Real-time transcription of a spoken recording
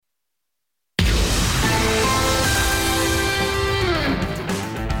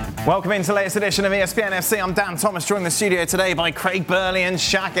Welcome into the latest edition of ESPN FC. I'm Dan Thomas, joined in the studio today by Craig Burley and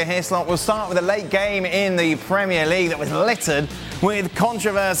Shaka Hislop. We'll start with a late game in the Premier League that was littered with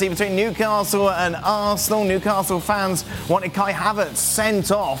controversy between Newcastle and Arsenal. Newcastle fans wanted Kai Havertz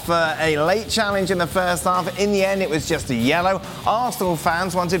sent off for a late challenge in the first half. In the end, it was just a yellow. Arsenal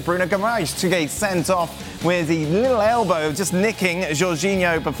fans wanted Bruno Guimaraes to get sent off with the little elbow just nicking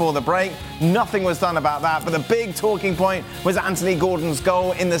Jorginho before the break. Nothing was done about that, but the big talking point was Anthony Gordon's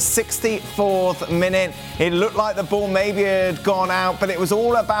goal in the 64th minute. It looked like the ball maybe had gone out, but it was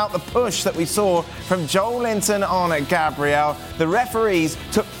all about the push that we saw from Joel Linton on Gabriel. The referees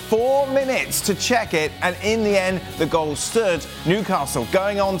took 4 minutes to check it, and in the end, the goal stood. Newcastle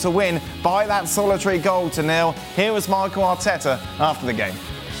going on to win by that solitary goal to nil. Here was Michael Arteta after the game.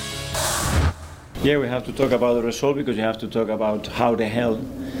 Yeah, we have to talk about the result because you have to talk about how the hell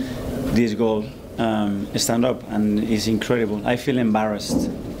this goal stand up, and it's incredible. I feel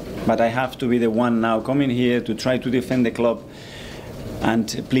embarrassed, but I have to be the one now coming here to try to defend the club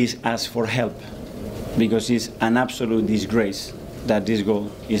and please ask for help, because it's an absolute disgrace that this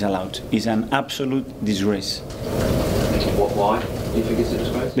goal is allowed. It's an absolute disgrace. Why do you think it's a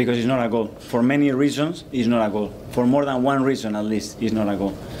disgrace? Because it's not a goal. For many reasons, it's not a goal. For more than one reason at least, it's not a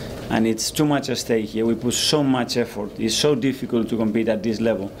goal. And it's too much at stake here. We put so much effort. It's so difficult to compete at this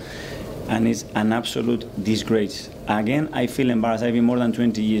level. And it's an absolute disgrace. Again, I feel embarrassed. I've been more than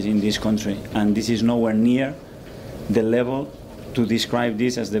 20 years in this country, and this is nowhere near the level to describe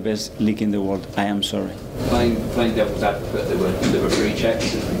this as the best league in the world. I am sorry. Playing devil's advocate, there were free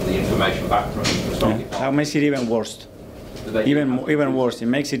checks and the information back from yeah. That makes it even worse. Even worse. It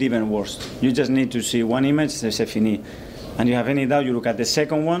makes it even worse. You just need to see one image, c'est fini. And you have any doubt, you look at the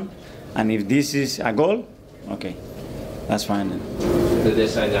second one, and if this is a goal, okay, that's fine then. They're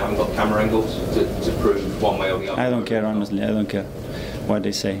saying they haven't got camera angles to prove one way or the other. I don't care, honestly, I don't care what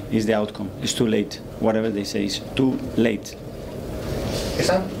they say. It's the outcome. It's too late. Whatever they say is too late.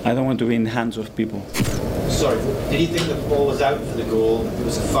 I don't want to be in the hands of people. Sorry, did you think the ball was out for the goal? It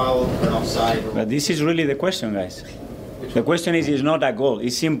was a foul or an offside? But this is really the question, guys. The question is, it's not a goal.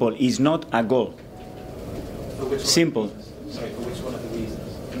 It's simple. It's not a goal. Simple. Sorry, for which one of the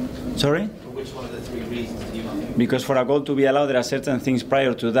reasons? Sorry? For which one of the three reasons did you not think? Because for a goal to be allowed, there are certain things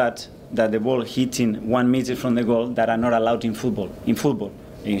prior to that the ball hitting 1 meter from the goal that are not allowed in football.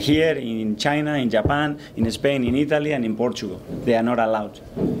 In here, in China, in Japan, in Spain, in Italy, and in Portugal. They are not allowed.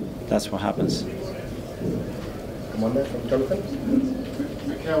 That's what happens. One there from Jonathan.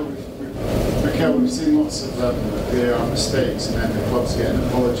 Mikel, we've seen lots of VAR mistakes, and then the clubs get an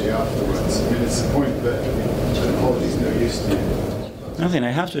apology afterwards. I mean, it's the point that an apology is no use to you. Nothing.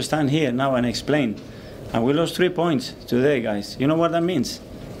 I have to stand here now and explain. And we lost 3 points today, guys. You know what that means?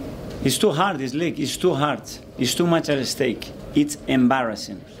 It's too hard, this league. It's too hard. It's too much at stake. It's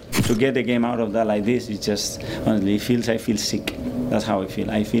embarrassing to get the game out of that like this. It's just, honestly, I feel sick. That's how I feel.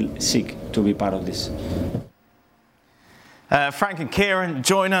 I feel sick to be part of this. Frank and Kieran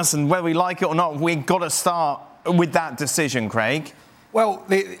join us, and whether we like it or not, we've got to start with that decision, Craig. Well,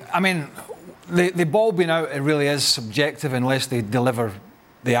 the ball being out, it really is subjective unless they deliver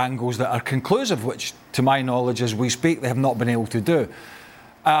the angles that are conclusive, which, to my knowledge, as we speak, they have not been able to do.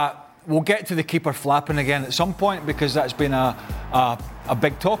 We'll get to the keeper flapping again at some point, because that's been a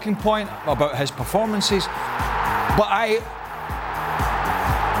big talking point about his performances. But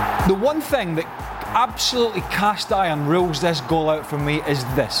the one thing that absolutely cast iron rules this goal out for me is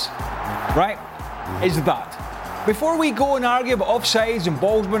this, right? Is that before we go and argue about offsides and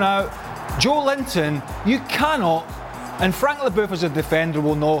balls been out, Joe Linton, you cannot, and Frank Leboeuf as a defender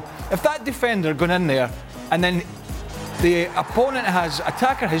will know, if that defender gone in there and then the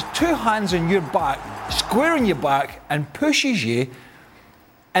attacker has 2 hands on your back, squaring your back, and pushes you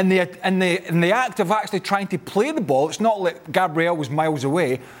in the act of actually trying to play the ball, it's not like Gabriel was miles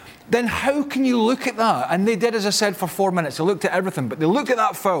away, then how can you look at that? And they did, as I said, for 4 minutes. They looked at everything, but they looked at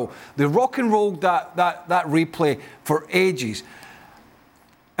that foul. They rock and rolled that replay for ages.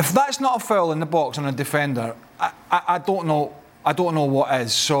 If that's not a foul in the box on a defender, I don't know what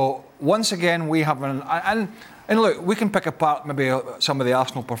is. So once again, we have and look, we can pick apart maybe some of the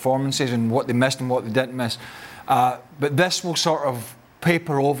Arsenal performances and what they missed and what they didn't miss. But this will sort of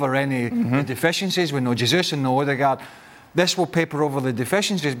paper over any deficiencies. We know Jesus and no Odegaard. This will paper over the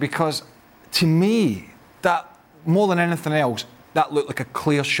deficiencies, because to me, that more than anything else, that looked like a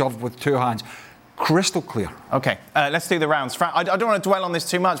clear shove with 2 hands. Crystal clear. OK, let's do the rounds. Frank, I don't want to dwell on this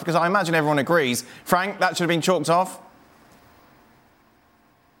too much, because I imagine everyone agrees. Frank, that should have been chalked off?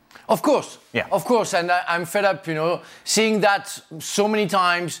 Of course. Yeah. Of course. And I'm fed up, seeing that so many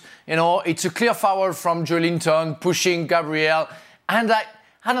times. It's a clear foul from Joe Linton pushing Gabriel. And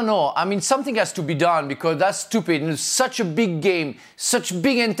I don't know. I mean, something has to be done because that's stupid. It's such a big game, such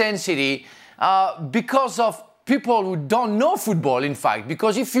big intensity, because of people who don't know football, in fact.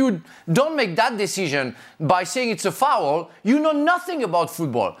 Because if you don't make that decision by saying it's a foul, you know nothing about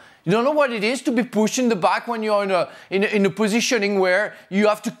football. You don't know what it is to be pushed in the back when you're in a positioning where you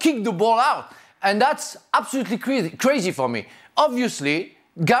have to kick the ball out. And that's absolutely crazy for me. Obviously,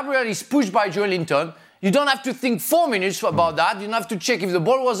 Gabriel is pushed by Joe Linton. You don't have to think 4 minutes about that. You don't have to check if the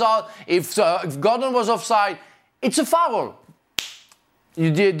ball was out, if Gordon was offside. It's a foul.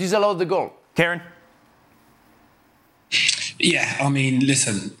 You disallow the goal. Kieran? Yeah, I mean,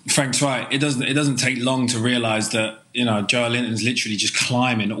 listen, Frank's right. It doesn't take long to realise that, you know, Joe Linton's literally just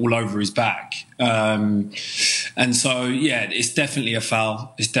climbing all over his back. And so, yeah, it's definitely a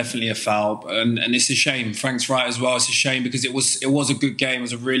foul. It's definitely a foul. And it's a shame. Frank's right as well. It's a shame because it was a good game. It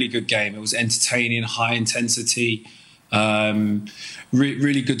was a really good game. It was entertaining, high intensity,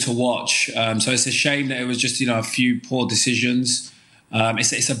 really good to watch. So it's a shame that it was just, you know, a few poor decisions.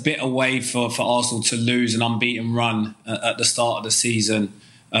 It's a bit away for Arsenal to lose an unbeaten run at the start of the season,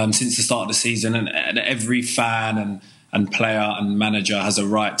 since the start of the season. And every fan and player and manager has a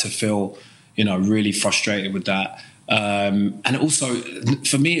right to feel, you know, really frustrated with that. And also,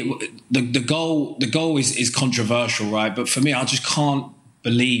 for me, the goal is controversial, right? But for me, I just can't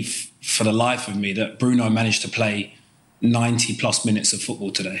believe for the life of me that Bruno managed to play 90 plus minutes of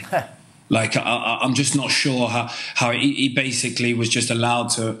football today. Like, I'm just not sure how he basically was just allowed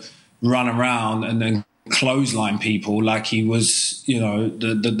to run around and then clothesline people like he was, you know,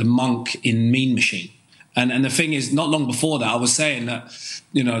 the monk in Mean Machine. And the thing is, not long before that, I was saying that,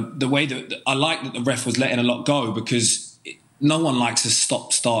 you know, the way that I like that the ref was letting a lot go, because no one likes a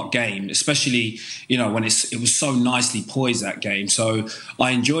stop-start game, especially, you know, when it was so nicely poised, that game. So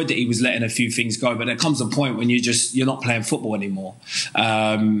I enjoyed that he was letting a few things go, but there comes a point when you're not playing football anymore.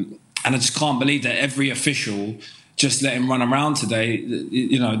 And I just can't believe that every official just let him run around today,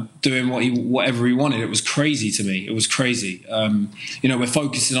 you know, doing whatever he wanted. It was crazy to me. It was crazy. You know, we're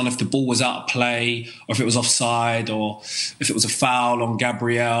focusing on if the ball was out of play or if it was offside or if it was a foul on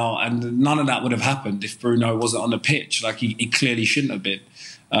Gabriel. And none of that would have happened if Bruno wasn't on the pitch. Like, he clearly shouldn't have been.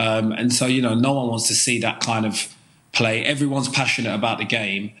 And so, you know, no one wants to see that kind of play. Everyone's passionate about the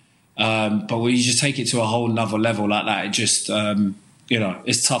game. But when you just take it to a whole nother level like that, it just... you know,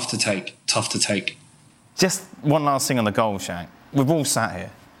 it's tough to take. Just one last thing on the goal, Shaq. We've all sat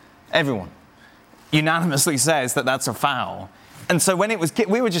here. Everyone unanimously says that that's a foul. And so when it was,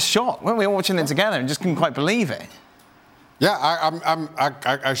 we were just shocked. When we were watching it together and just couldn't quite believe it. Yeah,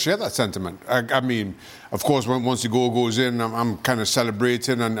 I share that sentiment. I mean, of course, once the goal goes in, I'm kind of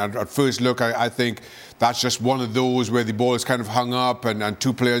celebrating. And at first look, I think that's just one of those where the ball is kind of hung up and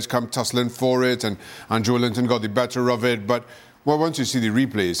two players come tussling for it, and Joe Linton got the better of it. But well, once you see the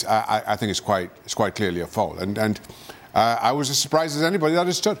replays, I think it's quite clearly a foul. And I was as surprised as anybody that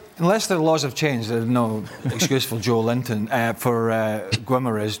it stood. Unless the laws have changed, there's no excuse for Joe Linton. For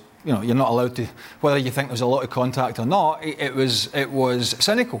Guimaraes, you know, you're not allowed to, whether you think there's a lot of contact or not, it was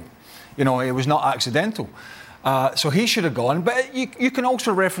cynical. You know, it was not accidental. So he should have gone. But you can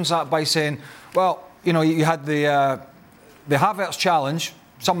also reference that by saying, well, you know, you had the Havertz challenge.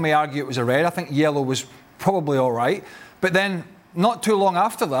 Some may argue it was a red. I think yellow was probably all right. But then, not too long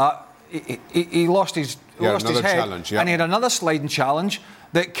after that, he lost his head, challenge, yeah. And he had another sliding challenge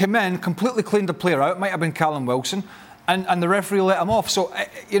that came in, completely cleaned the player out. It might have been Callum Wilson, and the referee let him off. So,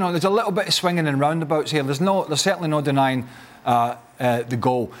 you know, there's a little bit of swinging and roundabouts here. There's certainly no denying the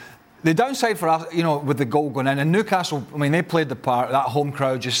goal. The downside for us, you know, with the goal going in, and Newcastle, I mean, they played the part. That home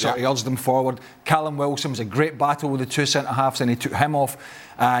crowd just sort of urged them forward. Callum Wilson was a great battle with the two centre-halves, and he took him off,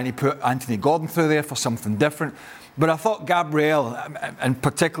 and he put Anthony Gordon through there for something different. But I thought Gabriel, and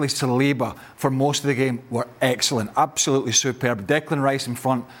particularly Saliba, for most of the game, were excellent. Absolutely superb. Declan Rice in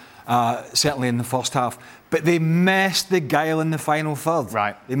front, certainly in the first half. But they missed the guile in the final third.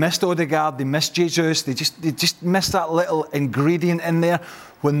 Right. They missed Odegaard, they missed Jesus. They just missed that little ingredient in there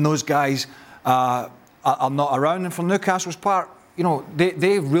when those guys are not around. And for Newcastle's part, you know,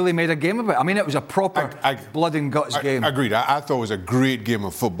 they really made a game of it. I mean, it was a proper blood and guts game. Agreed. I thought it was a great game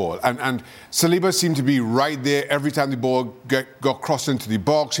of football. And Saliba seemed to be right there every time the ball got crossed into the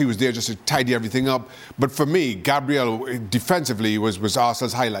box. He was there just to tidy everything up. But for me, Gabriel, defensively, was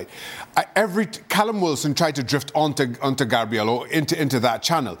Arsenal's highlight. Callum Wilson tried to drift onto Gabriel or into that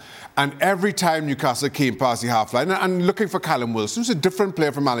channel. And every time Newcastle came past the half-line, and looking for Callum Wilson, who's a different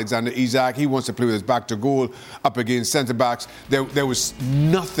player from Alexander Isak. He wants to play with his back to goal, up against centre-backs. There was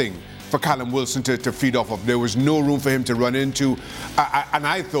nothing for Callum Wilson to feed off of. There was no room for him to run into. And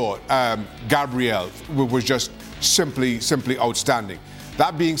I thought Gabriel was just simply outstanding.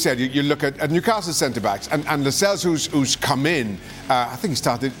 That being said, you look at Newcastle centre-backs, and Lascelles, who's come in, I think he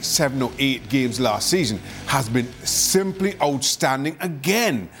started 7 or 8 games last season, has been simply outstanding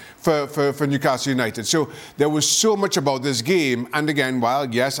again for Newcastle United. So there was so much about this game, and again, while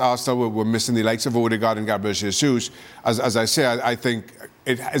yes, Arsenal were missing the likes of Odegaard and Gabriel Jesus, as I say, I think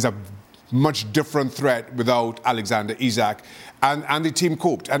it is a much different threat without Alexander Isak, and the team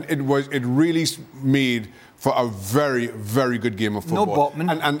coped, and it really made for a very, very good game of football. No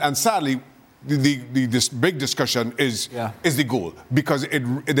Botman. And sadly, this big discussion is the goal, because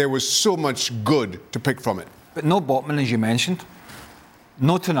there was so much good to pick from it. But no Botman, as you mentioned.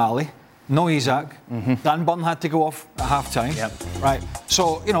 No Tonali. No Isak. Dan Burn had to go off at half-time. Yep. Right.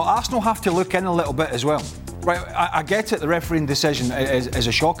 So, Arsenal have to look in a little bit as well. Right. I get it, the refereeing decision is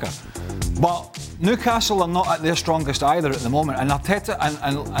a shocker. But Newcastle are not at their strongest either at the moment. And Arteta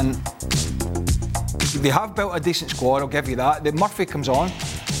and they have built a decent squad, I'll give you that. The Murphy comes on,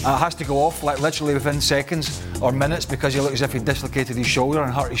 has to go off like literally within seconds or minutes because he looks as if he dislocated his shoulder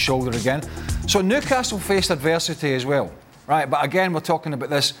and hurt his shoulder again. So Newcastle faced adversity as well, right? But again, we're talking about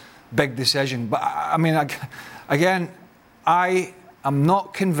this big decision. But I mean, again, I am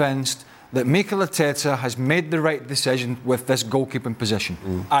not convinced that Mikel Arteta has made the right decision with this goalkeeping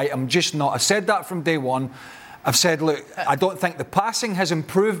position. I am just not. I said that from day one. I've said, look, I don't think the passing has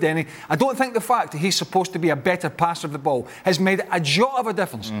improved any. I don't think the fact that he's supposed to be a better passer of the ball has made a jot of a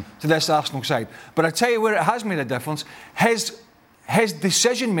difference to this Arsenal side. But I tell you where it has made a difference, his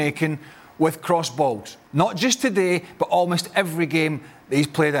decision-making with cross balls. Not just today, but almost every game that he's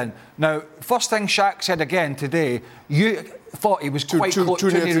played in. Now, first thing Shaq said again today, you thought he was quite close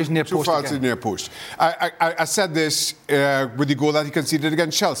to near his near post. Too far to the near post. I said this with the goal that he conceded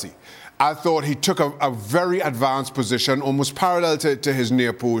against Chelsea. I thought he took a very advanced position, almost parallel to his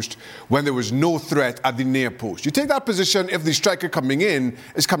near post, when there was no threat at the near post. You take that position if the striker coming in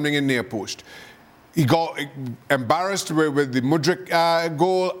is coming in near post. He got embarrassed with the Mudryk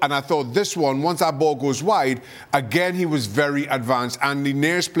goal, and I thought this one, once that ball goes wide, again he was very advanced, and the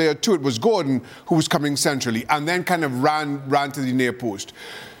nearest player to it was Gordon, who was coming centrally, and then kind of ran to the near post.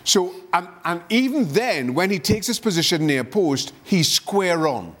 So, and even then, when he takes his position near post, he's square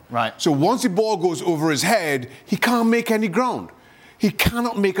on. Right. So once the ball goes over his head, he can't make any ground. He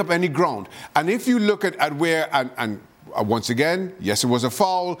cannot make up any ground. And if you look at where, and once again, yes, it was a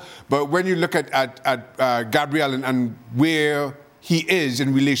foul, but when you look at Gabriel and where he is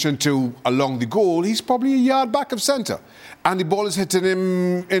in relation to along the goal, he's probably a yard back of centre. And the ball is hitting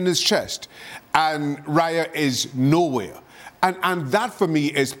him in his chest. And Raya is nowhere. And that, for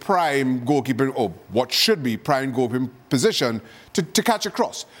me, is prime goalkeeping, or what should be prime goalkeeping position to catch a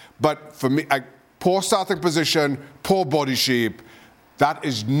cross. But for me, poor starting position, poor body shape, that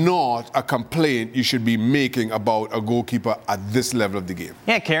is not a complaint you should be making about a goalkeeper at this level of the game.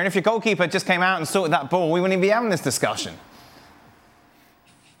 Yeah, Kieran, if your goalkeeper just came out and sorted that ball, we wouldn't even be having this discussion.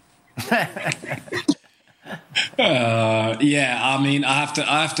 Yeah, I mean, I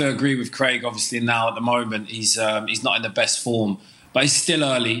have to agree with Craig. Obviously, now at the moment he's not in the best form, but it's still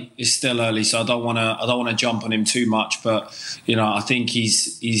early. It's still early, so I don't want to jump on him too much. But I think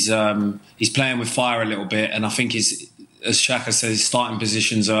he's playing with fire a little bit, and I think as Shaka says, his starting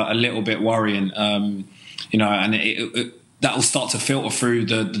positions are a little bit worrying. And that will start to filter through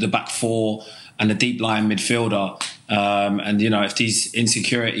the back four and the deep line midfielder. And if these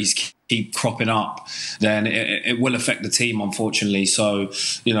insecurities keep cropping up, then it will affect the team, unfortunately. So,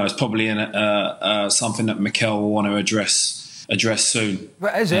 it's probably something that Mikel will want to address soon.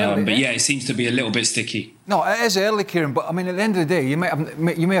 But it is early. But yeah, it seems to be a little bit sticky. No, it is early, Kieran. But I mean, at the end of the day, you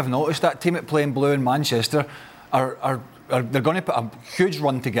may have noticed that team at playing blue in Manchester they're going to put a huge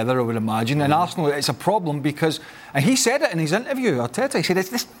run together, I would imagine. And Arsenal, it's a problem because, and he said it in his interview, Arteta, he said,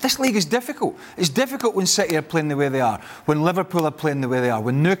 this league is difficult. It's difficult when City are playing the way they are, when Liverpool are playing the way they are,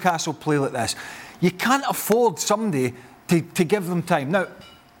 when Newcastle play like this. You can't afford somebody to give them time. Now,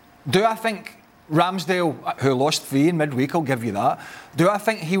 do I think Ramsdale, who lost 3 in midweek, I'll give you that, do I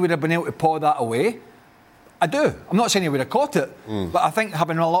think he would have been able to paw that away? I do. I'm not saying he would have caught it, but I think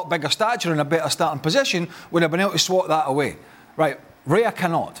having a lot bigger stature and a better starting position would have been able to swat that away. Right, Raya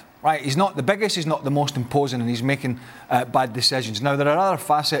cannot. Right, he's not the biggest, he's not the most imposing, and he's making bad decisions. Now, there are other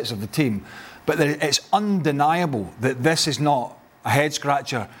facets of the team, but it's undeniable that this is not a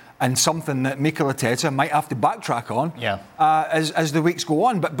head-scratcher and something that Mikel Arteta might have to backtrack on as the weeks go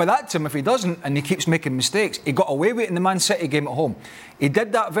on. But by that time, if he doesn't and he keeps making mistakes, he got away with it in the Man City game at home. He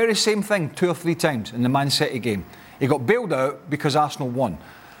did that very same thing 2 or 3 times in the Man City game. He got bailed out because Arsenal won.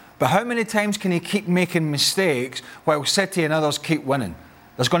 But how many times can he keep making mistakes while City and others keep winning?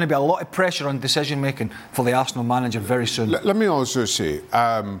 There's going to be a lot of pressure on decision-making for the Arsenal manager very soon. Let me also say,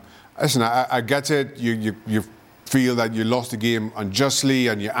 listen, I get it. You feel that you lost the game unjustly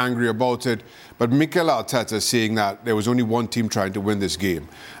and you're angry about it. But Mikel Arteta is saying that there was only one team trying to win this game.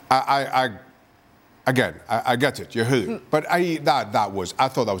 I get it. You're hurt. But I thought that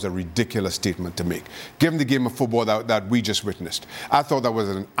was a ridiculous statement to make. Given the game of football that we just witnessed, I thought that was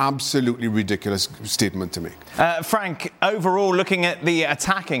an absolutely ridiculous statement to make. Frank, overall, looking at the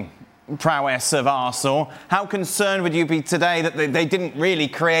attacking prowess of Arsenal, how concerned would you be today that they didn't really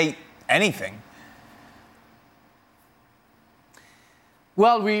create anything?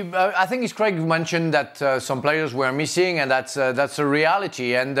 Well, I think it's Craig who mentioned that some players were missing, and that's a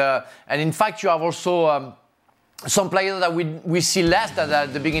reality. And in fact, you have also some players that we see less than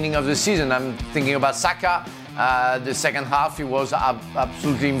at the beginning of the season. I'm thinking about Saka. The second half, he was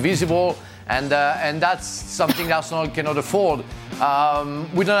absolutely invisible, and that's something Arsenal cannot afford.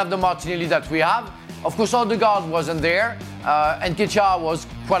 We don't have the Martinelli that we have. Of course, Odegaard wasn't there, and Nketiah was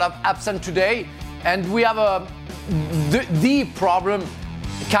quite absent today, and we have the problem.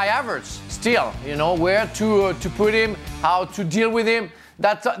 Kai Havertz still, where to put him, how to deal with him.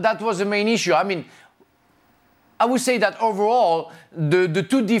 That was the main issue. I mean, I would say that overall, the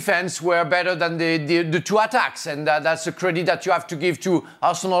two defense were better than the two attacks, and that's a credit that you have to give to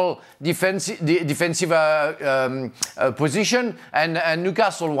Arsenal defensive position and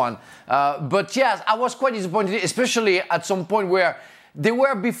Newcastle one. But yes, I was quite disappointed, especially at some point where they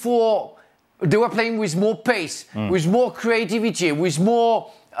were before. They were playing with more pace, with more creativity, with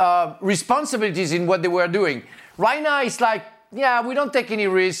more responsibilities in what they were doing. Right now, it's like, yeah, we don't take any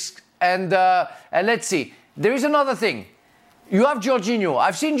risks, and let's see. There is another thing. You have Jorginho.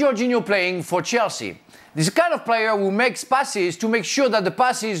 I've seen Jorginho playing for Chelsea. This kind of player who makes passes to make sure that the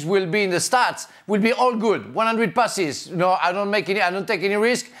passes will be in the stats, will be all good. 100 passes. I don't take any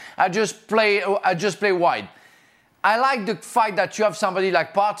risk. I just play wide. I like the fact that you have somebody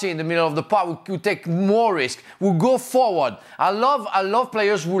like Partey in the middle of the park who take more risk, who go forward. I love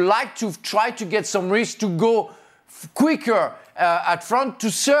players who like to try to get some risk, to go quicker at front,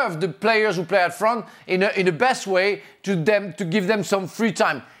 to serve the players who play at front in the best way, to give them some free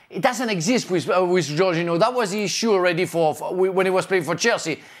time. It doesn't exist with Jorginho. That was the issue already when he was playing for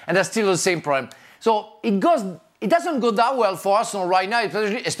Chelsea, and that's still the same problem. So it doesn't go that well for Arsenal right now,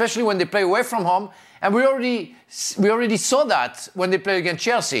 especially when they play away from home. And we already saw that when they played against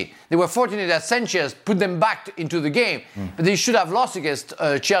Chelsea. They were fortunate that Sanchez put them back into the game, but they should have lost against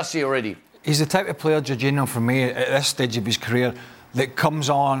Chelsea already. He's the type of player, Jorginho, for me, at this stage of his career, that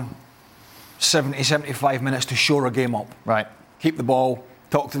comes on 70, 75 minutes to shore a game up. Right. Keep the ball,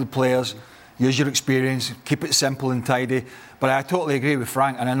 talk to the players, use your experience, keep it simple and tidy. But I totally agree with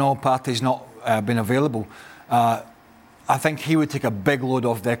Frank, and I know Partey's not been available. I think he would take a big load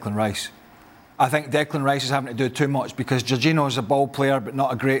off Declan Rice. I think Declan Rice is having to do too much because Jorginho is a ball player but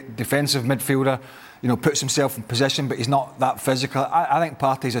not a great defensive midfielder. Puts himself in position, but he's not that physical. I think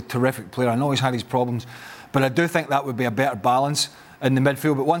Partey's a terrific player. I know he's had his problems, but I do think that would be a better balance in the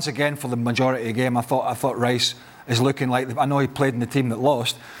midfield. But once again, for the majority of the game, I thought Rice is looking like, I know he played in the team that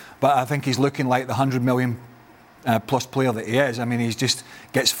lost, but I think he's looking like the 100 million plus player that he is. I mean, he just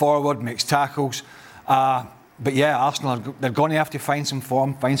gets forward, makes tackles. But yeah, Arsenal, they're going to have to find some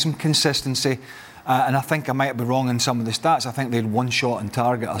form, find some consistency. And I think I might be wrong in some of the stats. I think they had one shot on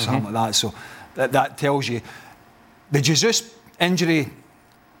target or something like that. So that tells you. The Jesus injury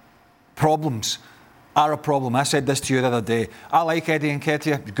problems are a problem. I said this to you the other day. I like Eddie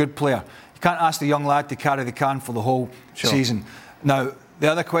Nketiah, a good player. You can't ask the young lad to carry the can for the whole season. Now,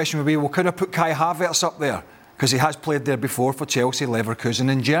 the other question would be, well, could I put Kai Havertz up there? Because he has played there before for Chelsea, Leverkusen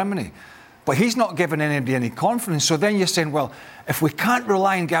and Germany. But he's not giving anybody any confidence. So then you're saying, well, if we can't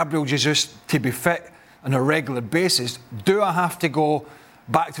rely on Gabriel Jesus to be fit on a regular basis, do I have to go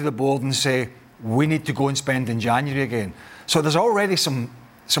back to the board and say, we need to go and spend in January again? So there's already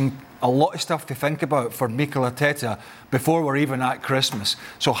a lot of stuff to think about for Mikel Arteta before we're even at Christmas.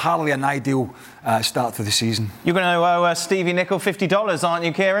 So hardly an ideal start to the season. You're going to owe Stevie Nicol $50, aren't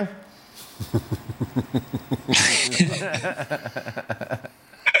you, Kieran?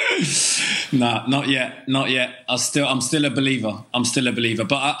 No, not yet. I'm still a believer.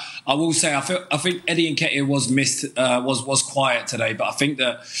 But I will say, I think Eddie Nketiah was quiet today. But I think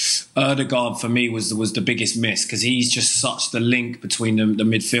that Odegaard for me was the biggest miss, because he's just such the link between the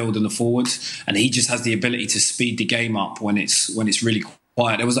midfield and the forwards, and he just has the ability to speed the game up when it's really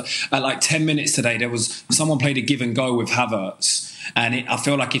quiet. There was at like 10 minutes today. There was someone played a give and go with Havertz, and I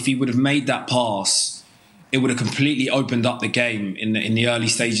feel like if he would have made that pass, it would have completely opened up the game in the early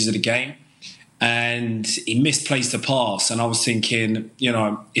stages of the game. and he misplaced the pass. And I was thinking, you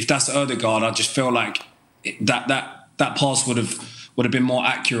know, if that's Ødegaard, I just feel like that pass would have been more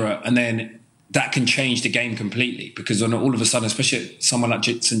accurate, and then that can change the game completely, because on all of a sudden, especially at somewhere like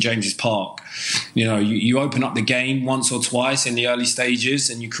St James's Park, you know, you open up the game once or twice in the early stages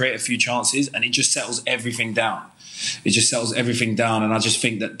and you create a few chances and it just settles everything down. It just settles everything down, and I just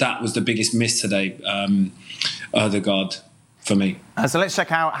think that was the biggest miss today, Ødegaard, for me. So let's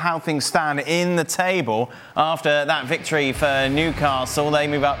check out how things stand in the table after that victory for Newcastle. They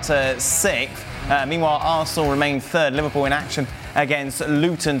move up to 6th. Meanwhile, Arsenal remain 3rd. Liverpool in action against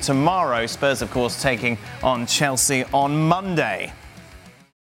Luton tomorrow. Spurs, of course, taking on Chelsea on Monday.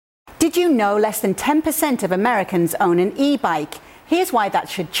 Did you know less than 10% of Americans own an e-bike? Here's why that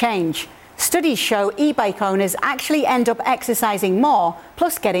should change. Studies show e-bike owners actually end up exercising more,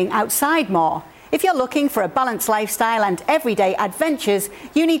 plus getting outside more. If you're looking for a balanced lifestyle and everyday adventures,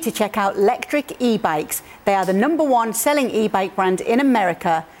 you need to check out Lectric e-bikes. They are the #1 selling e-bike brand in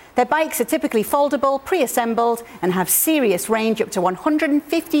America. Their bikes are typically foldable, pre-assembled, and have serious range up to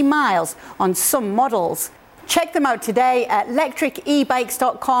 150 miles on some models. Check them out today at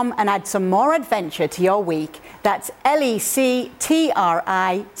lectricebikes.com and add some more adventure to your week. That's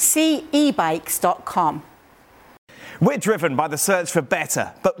lectricebikes.com. We're driven by the search for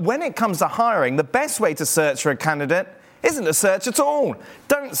better, but when it comes to hiring, the best way to search for a candidate isn't to search at all.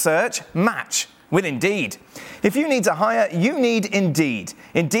 Don't search, match with Indeed. If you need to hire, you need Indeed.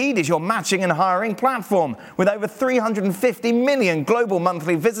 Indeed is your matching and hiring platform with over 350 million global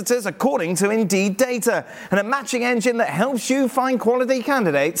monthly visitors according to Indeed data, and a matching engine that helps you find quality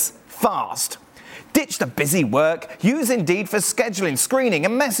candidates fast. Ditch the busy work. Use Indeed for scheduling, screening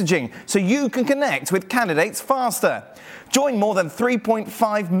and messaging so you can connect with candidates faster. Join more than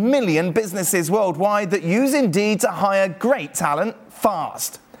 3.5 million businesses worldwide that use Indeed to hire great talent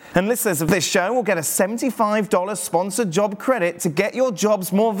fast. And listeners of this show will get a $75 sponsored job credit to get your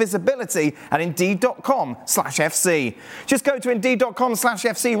jobs more visibility at Indeed.com/FC. Just go to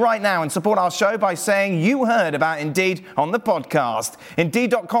Indeed.com/FC right now and support our show by saying you heard about Indeed on the podcast.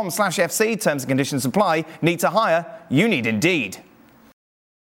 Indeed.com/FC, terms and conditions apply. Need to hire? You need Indeed.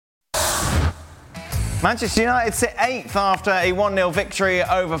 Manchester United sit 8th after a 1-0 victory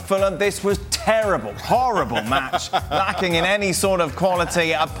over Fulham. This was terrible, horrible match, lacking in any sort of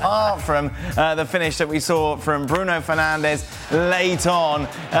quality apart from the finish that we saw from Bruno Fernandes late on.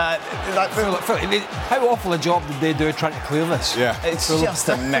 How awful a job did they do trying to clear this? Yeah, it's just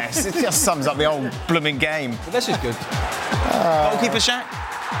a mess. It just sums up the whole blooming game. But this is good. Goalkeeper Shaq?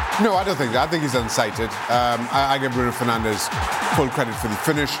 No, I don't think that. I think he's unsighted. I give Bruno Fernandes full credit for the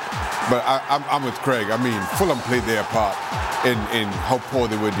finish, but I'm with Craig. I mean, Fulham played their part in how poor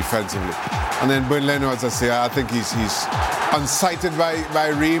they were defensively. And then Leno, as I say, I think he's unsighted by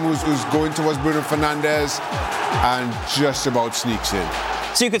Ream, who's going towards Bruno Fernandes and just about sneaks in.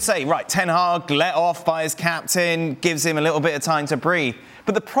 So you could say, right, Ten Hag let off by his captain, gives him a little bit of time to breathe.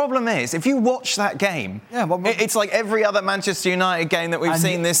 But the problem is, if you watch that game, it's like every other Manchester United game that we've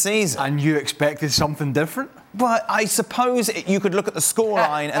seen this season. And you expected something different? But I suppose you could look at the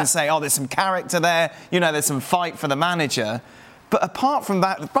scoreline and say, oh, there's some character there, there's some fight for the manager. But apart from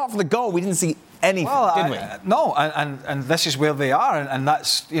that, apart from the goal, we didn't see anything, did we? No, and this is where they are, and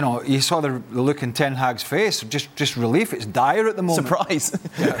that's, you saw the look in Ten Hag's face, just relief. It's dire at the moment. Surprise.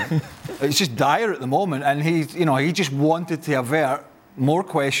 Yeah. It's just dire at the moment, and he just wanted to avert more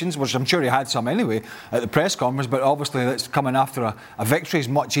questions, which I'm sure he had some anyway at the press conference, but obviously that's coming after a victory is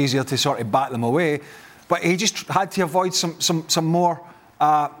much easier to sort of bat them away. But he just had to avoid some more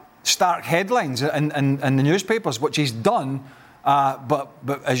stark headlines in the newspapers, which he's done. But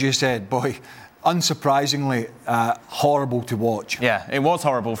as you said, boy, unsurprisingly, horrible to watch. Yeah, it was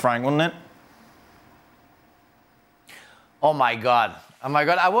horrible, Frank, wasn't it? Oh my God,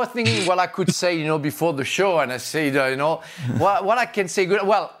 I was thinking what I could say, before the show, and I said, what I can say good.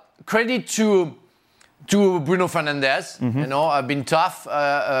 Well, credit to Bruno Fernandes. Mm-hmm. I've been tough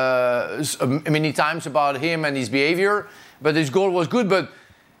many times about him and his behavior, but his goal was good. But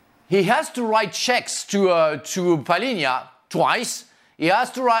he has to write checks to Palhinha twice. He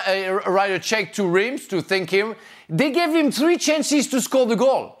has to write a check to Reims to thank him. They gave him 3 chances to score the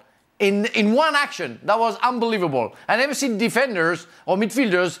goal in one action. That was unbelievable. I never seen defenders or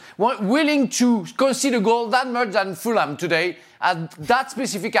midfielders willing to concede a goal that much than Fulham today at that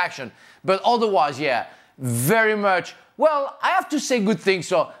specific action. But otherwise, yeah, very much. Well, I have to say good things.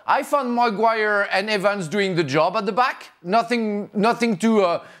 So I found Maguire and Evans doing the job at the back. Nothing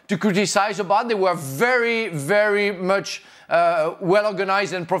to criticize about. They were very, very much well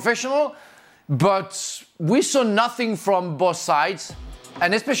organized and professional. But we saw nothing from both sides.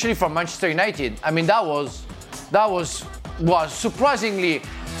 and especially from Manchester United, I mean, that was surprisingly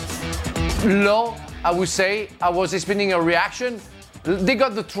low, I would say. I was expecting a reaction. They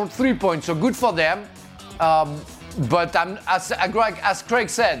got the 3 points, so good for them. But as Craig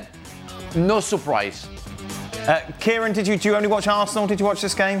said, no surprise. Kieran, do you only watch Arsenal? Did you watch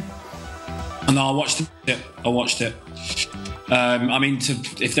this game? No, I watched it. I mean,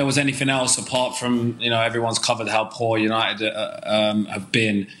 if there was anything else apart from, everyone's covered how poor United have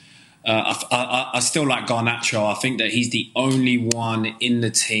been, I still like Garnacho. I think that he's the only one in the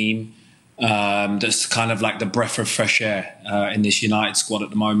team that's kind of like the breath of fresh air in this United squad at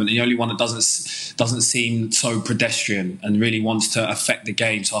the moment. The only one that doesn't seem so pedestrian and really wants to affect the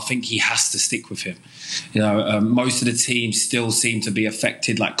game. So I think he has to stick with him. Most of the team still seem to be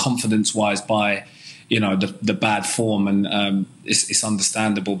affected, like confidence-wise, by the bad form, and it's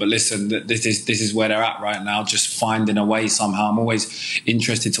understandable. But listen, this is where they're at right now, just finding a way somehow. I'm always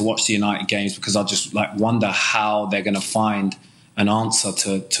interested to watch the United games because I just wonder how they're going to find an answer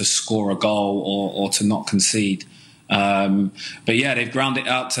to score a goal or to not concede. But yeah, they've ground it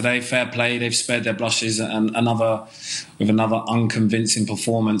out today. Fair play. They've spared their blushes and another unconvincing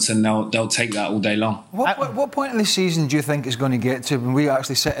performance, and they'll take that all day long. What point in the season do you think it's going to get to when we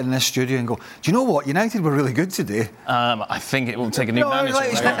actually sit in this studio and go, do you know what? United were really good today. I think it will take a new manager.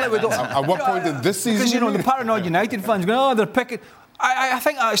 At what point in this season? Because the paranoid United fans going, oh, they're picking. I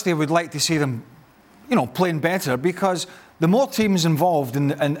think actually I would like to see them, playing better, because the more teams involved in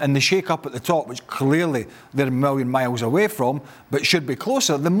the shake-up at the top, which clearly they're a million miles away from, but should be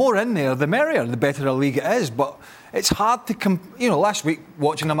closer, the more in there, the merrier, the better a league it is. But it's hard to last week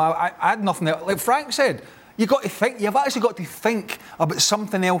watching them, I had nothing else. Like Frank said, you've actually got to think about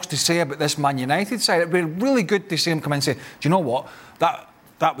something else to say about this Man United side. It'd be really good to see them come in and say, do you know what?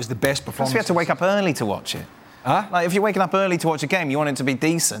 That was the best performance. You have to wake up early to watch it. Huh? Like, if you're waking up early to watch a game, you want it to be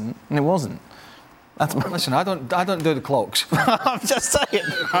decent, and it wasn't. Listen, I don't do the clocks. I'm just saying.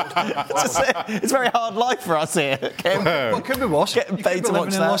 It's a very hard life for us here. Well, it could be worse. Getting paid to watch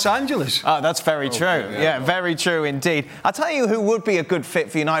living that. in Los Angeles. Oh, that's very true. Yeah, very true indeed. I'll tell you who would be a good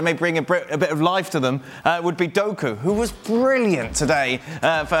fit for United, maybe bring a bit of life to them, would be Doku, who was brilliant today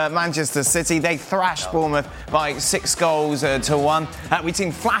for Manchester City. They thrashed Bournemouth by 6 goals to 1. We've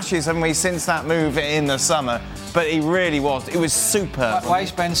seen flashes, haven't we, since that move in the summer, but he really was. It was superb. Why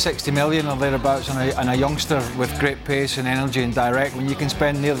spend 60 million or thereabouts on a youngster with great pace and energy and direct when you can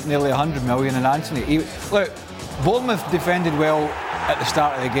spend nearly 100 million in Anthony? Look, Bournemouth defended well at the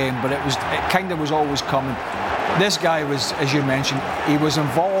start of the game, but it kind of was always coming. This guy was, as you mentioned, he was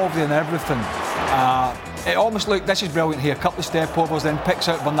involved in everything. It almost looked, this is brilliant here, a couple of step overs, then picks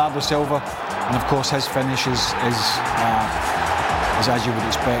out Bernardo Silva, and of course his finish is as you would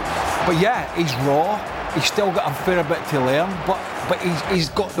expect. But yeah, he's raw. He's still got a fair bit to learn, but he's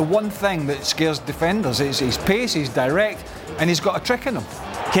got the one thing that scares defenders. It's his pace, he's direct, and he's got a trick in him.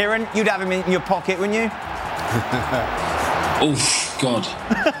 Kieran, you'd have him in your pocket, wouldn't you? Oh, God.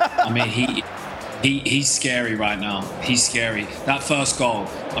 I mean, he's scary right now. He's scary. That first goal,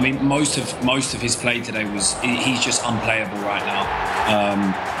 I mean, most of his play today he's just unplayable right now.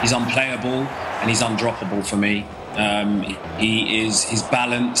 He's unplayable and he's undroppable for me. He is his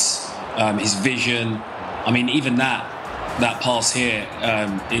balance, his vision. I mean, even that pass here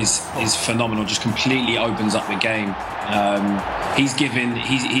is phenomenal. Just completely opens up the game. He's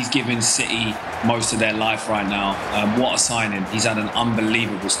given City most of their life right now. What a signing! He's had an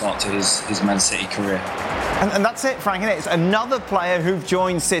unbelievable start to his Man City career. And that's it, Frank. It's another player who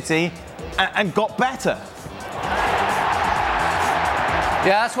joined City and got better.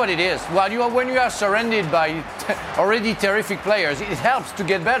 Yeah, that's what it is. Well, when you are surrounded by already terrific players, it helps to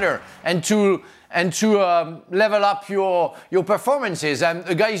get better and to level up your performances. And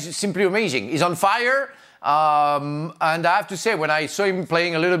the guy is simply amazing. He's on fire. And I have to say, when I saw him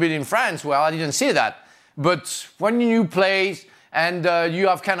playing a little bit in France, well, I didn't see that. But when you play and you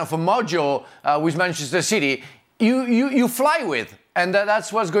have kind of a mojo with Manchester City, you fly with. And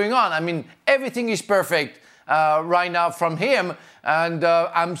that's what's going on. I mean, everything is perfect right now from him. And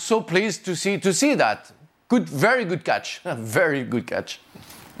I'm so pleased to see that. Good, very good catch. Very good catch.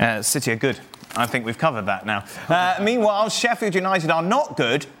 City are good. I think we've covered that now. Meanwhile, Sheffield United are not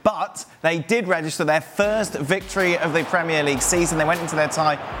good, but they did register their first victory of the Premier League season. They went into their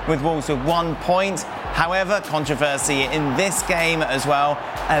tie with Wolves with 1 point. However, controversy in this game as well.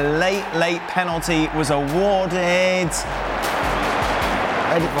 A late penalty was awarded.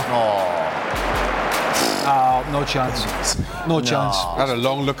 No chance. No chance. I had a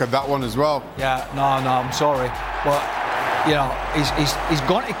long look at that one as well. Yeah, no, I'm sorry. But, he's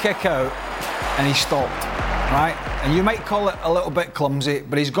gone to kick out and he stopped. right? And you might call it a little bit clumsy,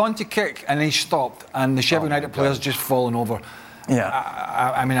 but he's gone to kick and he's stopped, and the Sheffield United player's just fallen over.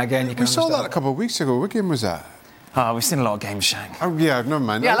 Yeah. I mean, again, you can. We saw that a couple of weeks ago. What game was that? Oh, we've seen a lot of games, Shaq. Oh, yeah, never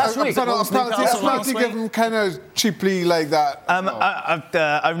mind. Yeah, last week. Penalty given kind of cheaply like that.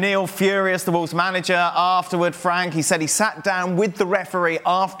 O'Neill furious, the Wolves manager, afterward, Frank, he said he sat down with the referee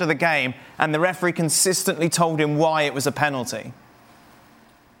after the game and the referee consistently told him why it was a penalty.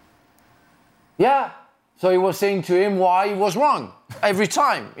 Yeah. So he was saying to him why he was wrong every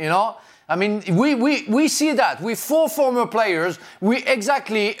time, you know. I mean, we see that. With 4 former players, we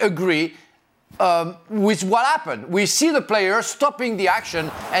exactly agree with what happened. We see the players stopping the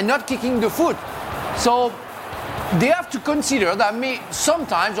action and not kicking the foot. So they have to consider that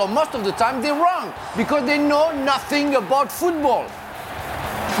sometimes or most of the time they're wrong because they know nothing about football.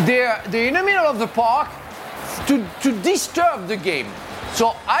 They're in the middle of the park to disturb the game.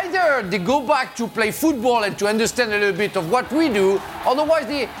 So either they go back to play football and to understand a little bit of what we do, otherwise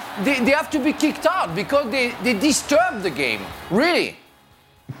they have to be kicked out because they disturb the game. Really.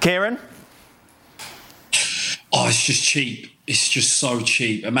 Kieran? Oh, it's just cheap. It's just so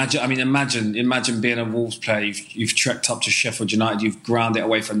cheap. Imagine being a Wolves player. You've trekked up to Sheffield United. You've ground it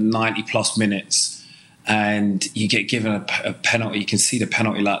away for 90 plus minutes, and you get given a penalty. You can see the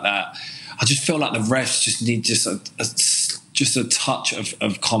penalty like that. I just feel like the refs just need just a touch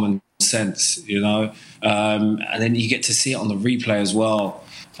of common sense, you know. And then you get to see it on the replay as well.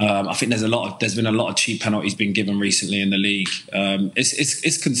 I think there's been a lot of cheap penalties being given recently in the league.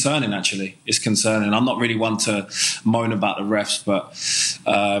 It's concerning, actually. It's concerning. I'm not really one to moan about the refs, but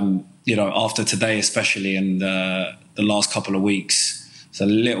you know, after today especially and the last couple of weeks, it's a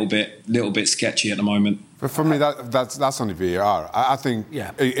little bit sketchy at the moment. But for me, that's only VAR. I think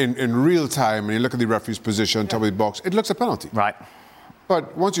in real time, when you look at the referee's position on top of the box, it looks a penalty. Right.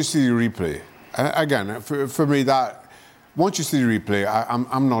 But once you see the replay, again, for me, once you see the replay,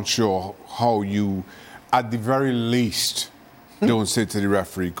 I'm not sure how you, at the very least, don't say to the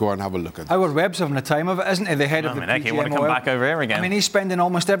referee, go and have a look at this. Our Webb's having a time of it, isn't he? The head of the PGMOL. You want to come back over here again? I mean, he's spending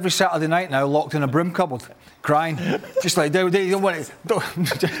almost every Saturday night now locked in a broom cupboard, crying. Just like, they don't want it.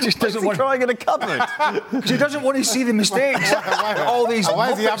 Just doesn't want crying in a cupboard? Because he doesn't want to see the mistakes all these why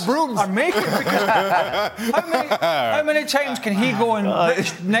does he have brooms? Are making. How many times can he go on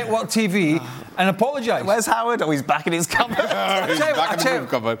British network TV and apologise? Where's Howard? Oh, he's back in his cupboard. He's back in the broom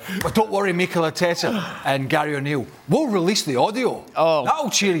cupboard. But don't worry, Mikel Arteta and Gary O'Neill. We'll release the audio. Oh. That'll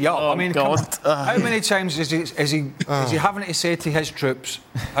cheer you up. Oh, I mean, God. How many times is he having to say to his troops,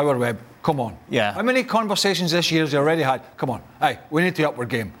 Howard Webb, come on. Yeah. How many conversations this year has he already had? Come on. Hey, we need to up our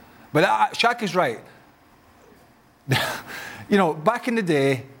game. But Shaq is right. You know, back in the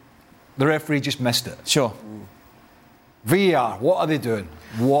day, the referee just missed it. Sure. VAR, what are they doing?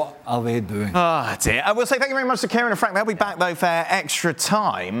 What are they doing? Oh, dear. I will say thank you very much to Kieran and Frank. They'll be back, though, for extra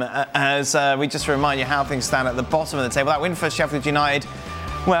time as we just remind you how things stand at the bottom of the table. That win for Sheffield United,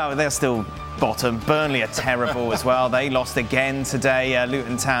 well, they're still bottom. Burnley are terrible as well. They lost again today.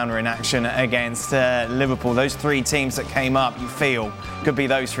 Luton Town are in action against Liverpool. Those 3 teams that came up, you feel, could be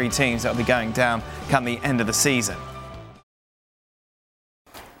those 3 teams that will be going down come the end of the season.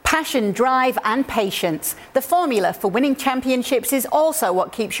 Passion, drive and patience. The formula for winning championships is also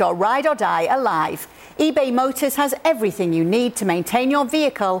what keeps your ride or die alive. eBay Motors has everything you need to maintain your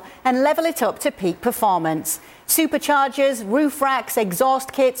vehicle and level it up to peak performance. Superchargers, roof racks,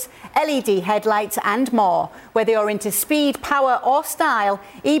 exhaust kits, LED headlights and more. Whether you're into speed, power or style,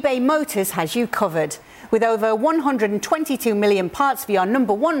 eBay Motors has you covered. With over 122 million parts for your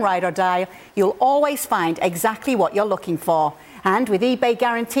number 1 ride or die, you'll always find exactly what you're looking for. And with eBay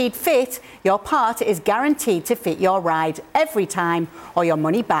Guaranteed Fit, your part is guaranteed to fit your ride every time or your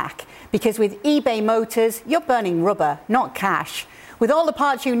money back. Because with eBay Motors, you're burning rubber, not cash. With all the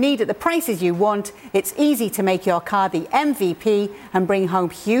parts you need at the prices you want, it's easy to make your car the MVP and bring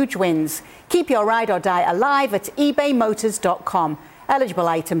home huge wins. Keep your ride or die alive at ebaymotors.com. Eligible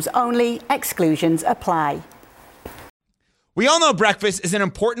items only, exclusions apply. We all know breakfast is an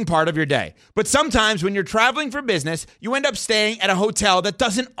important part of your day, but sometimes when you're traveling for business, you end up staying at a hotel that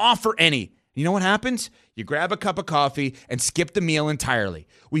doesn't offer any. You know what happens? You grab a cup of coffee and skip the meal entirely.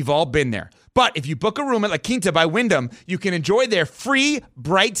 We've all been there. But if you book a room at La Quinta by Wyndham, you can enjoy their free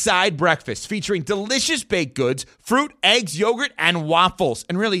Bright Side breakfast featuring delicious baked goods, fruit, eggs, yogurt, and waffles.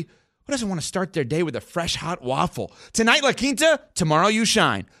 And really, who doesn't want to start their day with a fresh, hot waffle? Tonight, La Quinta, tomorrow you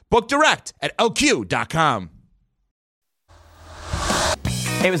shine. Book direct at lq.com.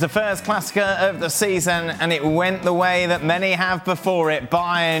 It was the first Klassiker of the season, and it went the way that many have before it.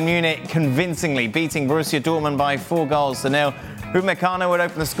 Bayern Munich convincingly beating Borussia Dortmund by 4-0. Upamecano would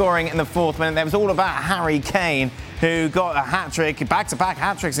open the scoring in the 4th minute. It was all about Harry Kane, who got a hat-trick, back-to-back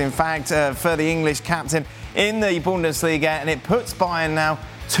hat-tricks, in fact, for the English captain in the Bundesliga, and it puts Bayern now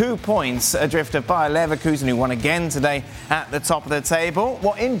 2 points adrift of Bayer Leverkusen, who won again today at the top of the table.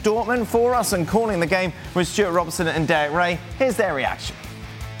 Well, in Dortmund for us and calling the game was Stuart Robson and Derek Ray. Here's their reaction.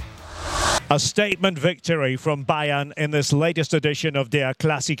 A statement victory from Bayern in this latest edition of Der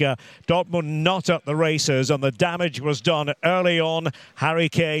Klassiker. Dortmund not at the races, and the damage was done early on. Harry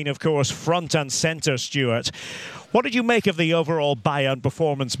Kane, of course, front and centre, Stuart. What did you make of the overall Bayern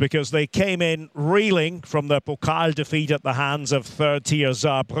performance? Because they came in reeling from their Pokal defeat at the hands of third-tier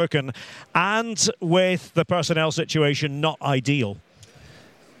Saarbrücken, and with the personnel situation not ideal.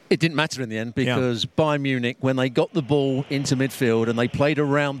 It didn't matter in the end because Bayern Munich, when they got the ball into midfield and they played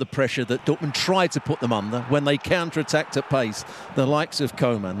around the pressure that Dortmund tried to put them under, when they counter-attacked at pace, the likes of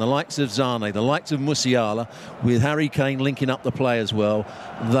Coman, the likes of Zane, the likes of Musiala, with Harry Kane linking up the play as well,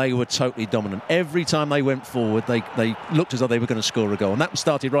 they were totally dominant. Every time they went forward, they looked as though they were going to score a goal. And that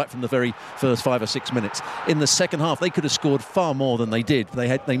started right from the very first 5 or 6 minutes. In the second half, they could have scored far more than they did.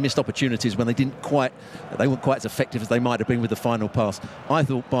 They missed opportunities when they weren't quite as effective as they might have been with the final pass. I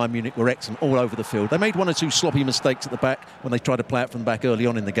thought Bayern Munich were excellent all over the field. They made 1 or 2 sloppy mistakes at the back when they tried to play it from the back early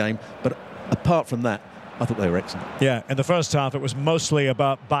on in the game, but apart from that, I thought they were excellent. Yeah, in the first half it was mostly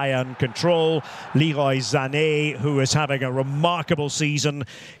about Bayern control. Leroy Sané, who is having a remarkable season,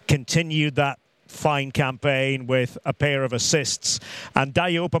 continued that fine campaign with a pair of assists. And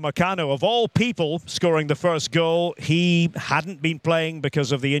Dayot Upamecano, of all people, scoring the first goal. He hadn't been playing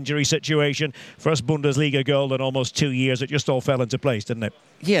because of the injury situation. First Bundesliga goal in almost 2 years. It just all fell into place, didn't it?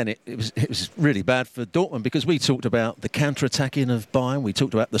 Yeah, and it was really bad for Dortmund because we talked about the counter-attacking of Bayern, we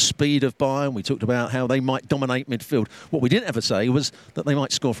talked about the speed of Bayern, we talked about how they might dominate midfield. What we didn't ever say was that they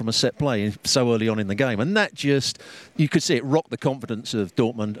might score from a set play so early on in the game. And that just, you could see it rock the confidence of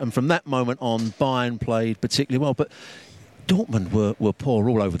Dortmund. And from that moment on, Bayern played particularly well. But Dortmund were poor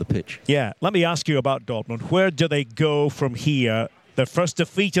all over the pitch. Yeah, let me ask you about Dortmund. Where do they go from here? Their first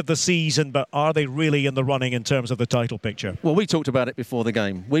defeat of the season, but are they really in the running in terms of the title picture? Well, we talked about it before the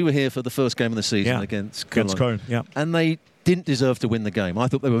game. We were here for the first game of the season against Cologne. Yeah. And they didn't deserve to win the game. I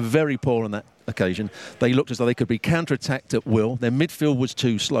thought they were very poor on that occasion. They looked as though they could be counter-attacked at will. Their midfield was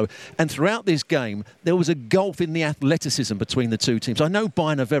too slow. And throughout this game, there was a gulf in the athleticism between the two teams. I know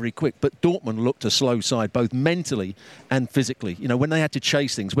Bayern are very quick, but Dortmund looked a slow side, both mentally and physically. You know, when they had to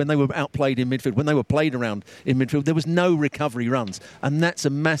chase things, when they were outplayed in midfield, when they were played around in midfield, there was no recovery runs. And that's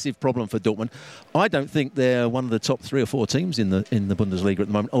a massive problem for Dortmund. I don't think they're one of the top 3 or 4 teams in the Bundesliga at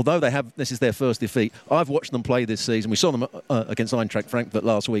the moment. Although this is their first defeat. I've watched them play this season. We saw them against Eintracht Frankfurt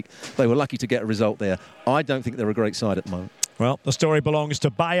last week. They were lucky to get a result there. I don't think they're a great side at the moment. Well, the story belongs to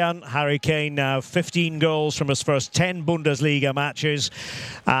Bayern. Harry Kane now 15 goals from his first 10 Bundesliga matches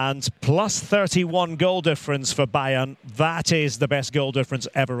and plus 31 goal difference for Bayern. That is the best goal difference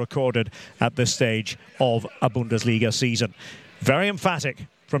ever recorded at this stage of a Bundesliga season. Very emphatic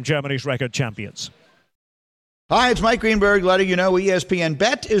from Germany's record champions. Hi, it's Mike Greenberg letting you know ESPN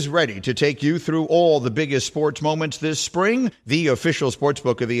Bet is ready to take you through all the biggest sports moments this spring. The official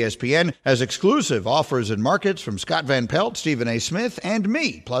sportsbook of ESPN has exclusive offers and markets from Scott Van Pelt, Stephen A. Smith, and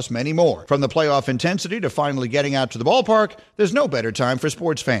me, plus many more. From the playoff intensity to finally getting out to the ballpark, there's no better time for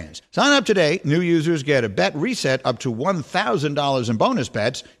sports fans. Sign up today. New users get a bet reset up to $1,000 in bonus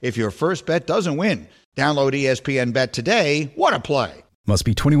bets if your first bet doesn't win. Download ESPN Bet today. What a play. Must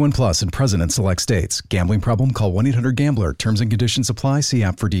be 21 plus and present in select states. Gambling problem? Call 1-800-GAMBLER. Terms and conditions apply. See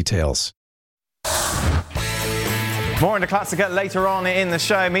app for details. More in the Klassiker later on in the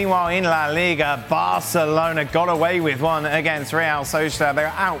show. Meanwhile, in La Liga, Barcelona got away with one against Real Sociedad. They were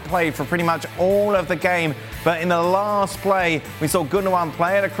outplayed for pretty much all of the game. But in the last play, we saw Gundogan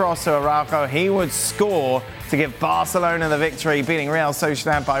play it across to Araujo. He would score to give Barcelona the victory, beating Real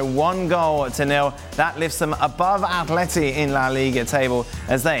Sociedad by 1-0. That lifts them above Atleti in La Liga table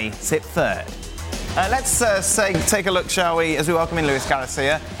as they sit third. Let's take a look, shall we, as we welcome in Luis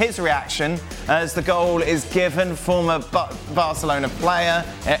Garcia. His reaction as the goal is given, former Barcelona player.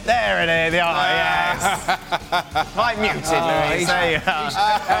 There it is. Oh, yes. Quite muted, Luis. There you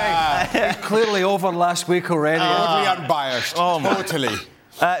are. He's clearly over last week already. Totally unbiased. Totally.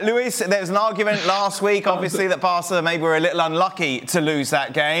 Luis, there was an argument last week, obviously, that Barca maybe were a little unlucky to lose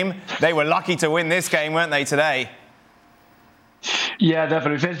that game. They were lucky to win this game, weren't they, today? Yeah,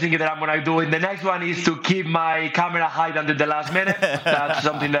 definitely. First thing that I'm going to do in the next one is to keep my camera hide until the last minute. That's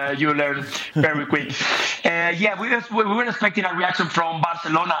something that you learn very quick. we were expecting a reaction from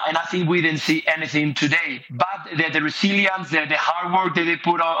Barcelona, and I think we didn't see anything today. But the resilience, the hard work that they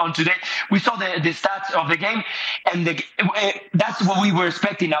put on today, we saw the stats of the game, and that's what we were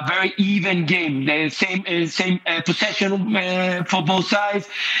expecting, a very even game. The same possession for both sides,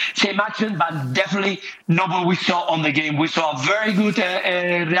 same action, but definitely not what we saw on the game. We saw a very good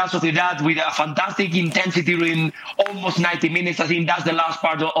Real Sociedad with a fantastic intensity in almost 90 minutes. I think that's the last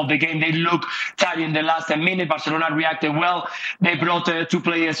part of the game. They look tired in the last 10 minutes. Barcelona reacted well. They brought two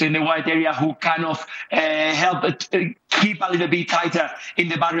players in the wide area who kind of helped keep a little bit tighter in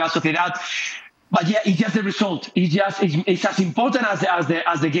the Real Sociedad. But yeah, it's just the result. It's as important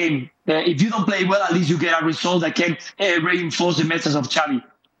as the game. If you don't play well, at least you get a result that can reinforce the message of Xavi.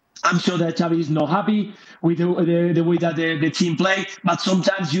 I'm sure that Xavi is not happy with the way that the team play, but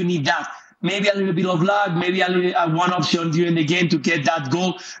sometimes you need that. Maybe a little bit of luck, maybe one option during the game to get that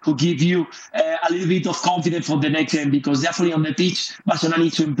goal who give you a little bit of confidence for the next game, because definitely on the pitch, Barcelona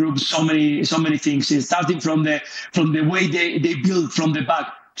needs to improve so many things, starting from the way they build from the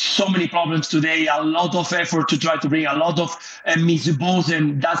back. So many problems today, a lot of effort to try to bring a lot of missed balls,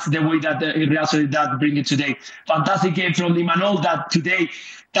 and that's the way that Real Sociedad bring it today. Fantastic game from Imanol that today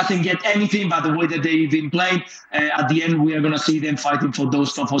doesn't get anything, but the way that they've been playing, at the end we are going to see them fighting for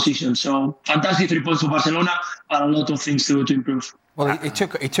those top positions. So fantastic 3 points for Barcelona, but a lot of things to improve. Well, he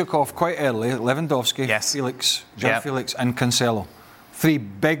took off quite early. Lewandowski, Felix, Felix, and Cancelo. 3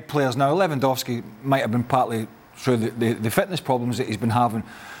 big players. Now Lewandowski might have been partly through the fitness problems that he's been having,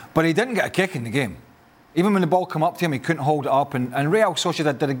 but he didn't get a kick in the game. Even when the ball came up to him, he couldn't hold it up. And Real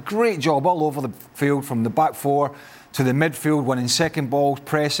Sociedad did a great job all over the field, from the back four to the midfield, winning second balls,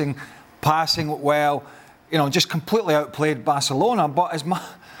 pressing, passing well. Just completely outplayed Barcelona. But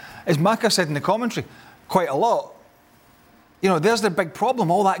as Maka said in the commentary, quite a lot, there's the big problem.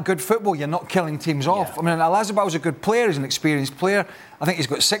 All that good football, you're not killing teams off. I mean, Olazabal's a good player. He's an experienced player. I think he's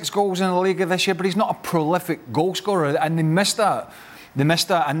got 6 goals in the league this year, but he's not a prolific goal scorer. And they missed that.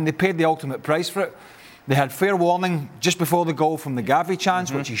 And they paid the ultimate price for it. They had fair warning just before the goal from the Gavi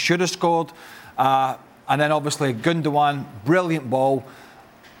chance, which he should have scored. And then obviously Gundogan, brilliant ball.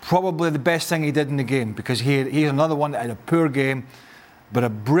 Probably the best thing he did in the game, because he's another one that had a poor game, but a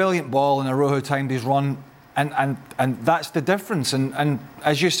brilliant ball, and Araujo timed his run. And that's the difference. And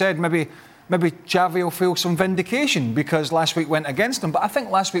as you said, maybe Xavi will feel some vindication because last week went against them. But I think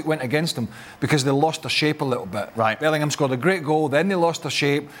last week went against them because they lost their shape a little bit. Right. Bellingham scored a great goal, then they lost their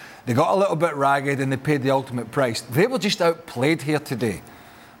shape. They got a little bit ragged and they paid the ultimate price. They were just outplayed here today.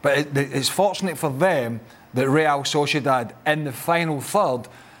 But it's fortunate for them that Real Sociedad in the final third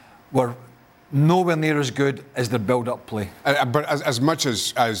were nowhere near as good as their build-up play. But as much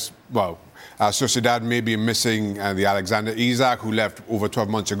as Sociedad may be missing the Alexander Isak, who left over 12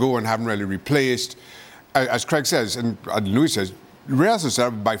 months ago and haven't really replaced, as Craig says, and Luis says, Real Sociedad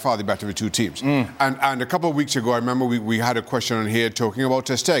are by far the better of the 2 teams. And a couple of weeks ago, I remember we had a question on here talking about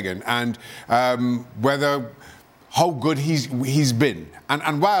Ter Stegen and how good he's been.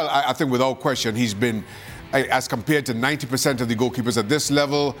 And while I think without question he's been, as compared to 90% of the goalkeepers at this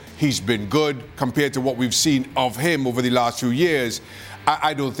level, he's been good compared to what we've seen of him over the last few years.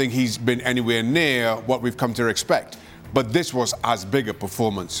 I don't think he's been anywhere near what we've come to expect. But this was as big a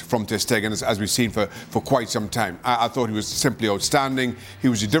performance from Ter Stegen as we've seen for quite some time. I thought he was simply outstanding. He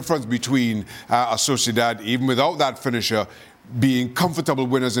was the difference between a Sociedad, even without that finisher, being comfortable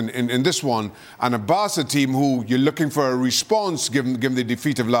winners in this one, and a Barca team who you're looking for a response given the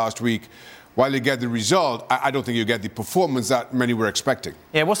defeat of last week. While you get the result, I don't think you get the performance that many were expecting.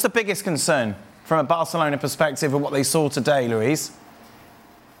 Yeah, what's the biggest concern from a Barcelona perspective of what they saw today, Luis?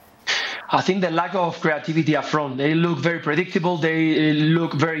 I think the lack of creativity up front. They look very predictable. They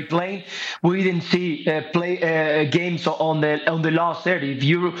look very plain. We didn't see games on the last 30. If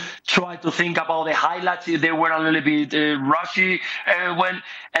you try to think about the highlights, they were a little bit rushy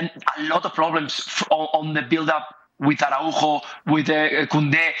and a lot of problems on the build-up with Araujo, with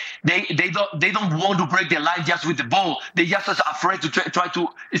Koundé. They don't want to break the line just with the ball. They just are afraid to try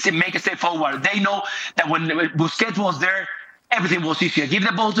to make a step forward. They know that when Busquets was there, everything was easier. Give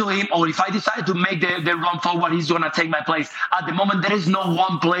the ball to him, or if I decide to make the run forward, he's going to take my place. At the moment, there is no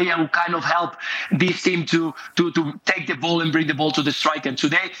one player who kind of help this team to take the ball and bring the ball to the striker. And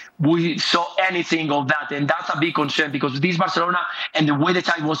today, we saw anything of that, and that's a big concern because this Barcelona and the way the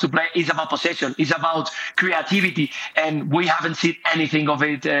Xavi wants to play is about possession, is about creativity, and we haven't seen anything of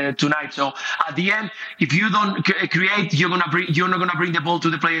it tonight. So at the end, if you don't create, you're not going to bring the ball to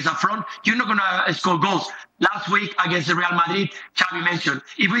the players up front. You're not going to score goals. Last week against the Real Madrid, Xavi mentioned,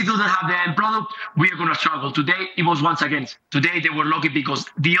 if we do not have the end product, we are going to struggle. Today, it was once again. Today, they were lucky because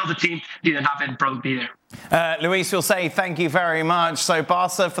the other team didn't have end product either. Luis will say thank you very much. So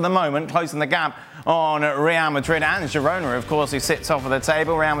Barca, for the moment, closing the gap on Real Madrid and Girona, of course, who sit top of the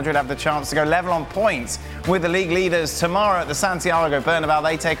table. Real Madrid have the chance to go level on points with the league leaders tomorrow at the Santiago Bernabeu.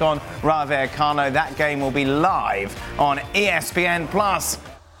 They take on Rayo Vallecano. That game will be live on ESPN+.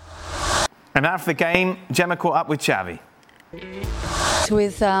 And after the game, Gemma caught up with Xavi.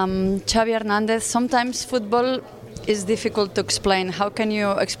 With Xavi Hernandez, sometimes football is difficult to explain. How can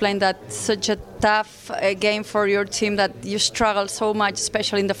you explain that such a tough game for your team, that you struggle so much,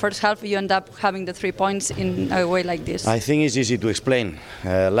 especially in the first half, you end up having the 3 points in a way like this? I think it's easy to explain.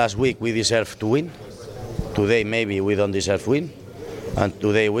 Last week we deserved to win. Today maybe we don't deserve to win. And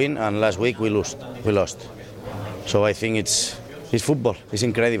today win, and last week we lost. So I think it's football. It's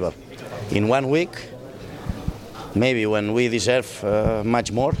incredible. In 1 week, maybe when we deserve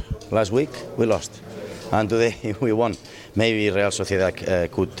much more, last week we lost. And today we won. Maybe Real Sociedad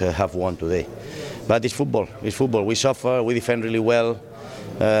could have won today. But it's football. It's football. We suffer, we defend really well.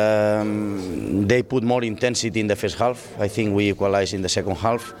 They put more intensity in the first half. I think we equalized in the second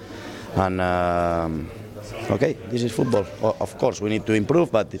half. And okay, this is football. Of course, we need to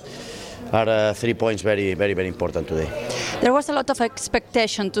improve, but are 3 points very, very, very important today. There was a lot of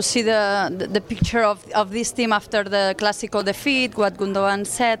expectation to see the picture of this team after the Clásico defeat, what Gundogan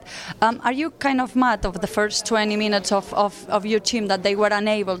said. Are you kind of mad of the first 20 minutes of your team that they were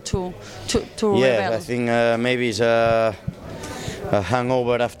unable to Yeah, rebel? I think maybe it's a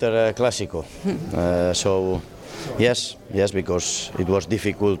hangover after Clásico. So yes, because it was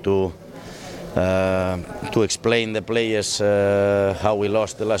difficult to explain the players how we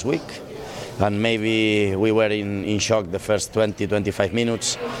lost the last week. And maybe we were in shock the first 20-25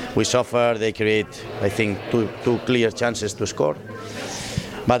 minutes. We suffered, they create, I think, two clear chances to score.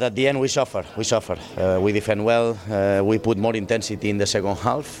 But at the end we suffer. We defend well, we put more intensity in the second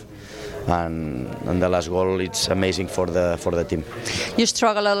half. And the last goal, it's amazing for the team. You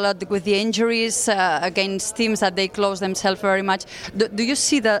struggle a lot with the injuries against teams that they close themselves very much. Do you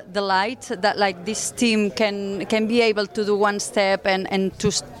see the light that like this team can be able to do one step and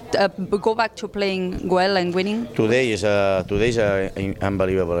to go back to playing well and winning? Today is an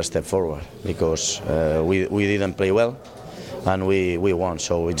unbelievable step forward because we didn't play well and we won.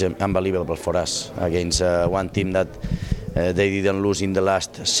 So it's unbelievable for us against one team that. They didn't lose in the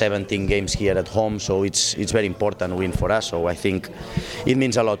last 17 games here at home, so it's very important win for us. So I think it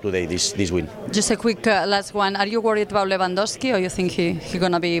means a lot today, this win. Just a quick last one. Are you worried about Lewandowski, or you think he's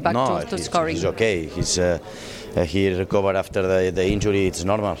gonna be back to scoring? He's okay. He recovered after the injury. It's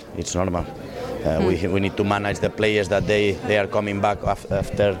normal. We need to manage the players that they are coming back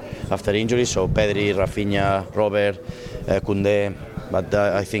after injury. So Pedri, Rafinha, Robert, Koundé, but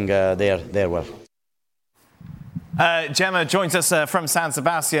I think they are well. Gemma joins us from San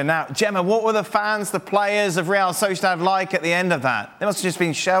Sebastian. Now, Gemma, what were the fans, the players of Real Sociedad like at the end of that? They must have just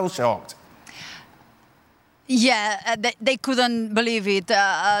been shell-shocked. Yeah, they couldn't believe it.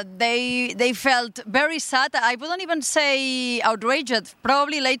 They felt very sad. I wouldn't even say outraged,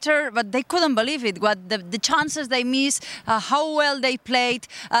 probably later, but they couldn't believe it. What the chances they missed, how well they played.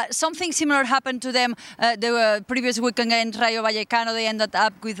 Something similar happened to them the previous week against Rayo Vallecano. They ended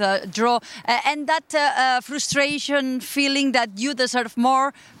up with a draw. And that frustration feeling that you deserve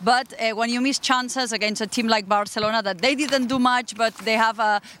more, but when you miss chances against a team like Barcelona, that they didn't do much, but they have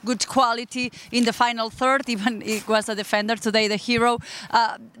a good quality in the final third, even it was a defender today, the hero.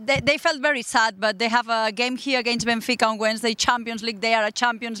 They felt very sad, but they have a game here against Benfica on Wednesday, Champions League. They are a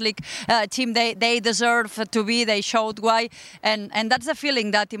Champions League team. They deserve to be. They showed why. And that's the feeling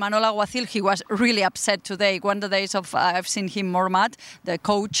that Imanol Alguacil, he was really upset today. One of the days I've seen him more mad, the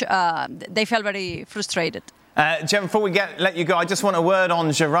coach. They felt very frustrated. Jem, before we let you go, I just want a word on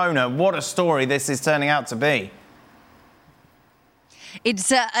Girona. What a story this is turning out to be.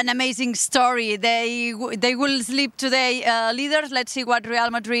 It's an amazing story. They will sleep today leaders. Let's see what Real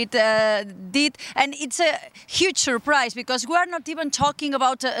Madrid did. And it's a huge surprise because we are not even talking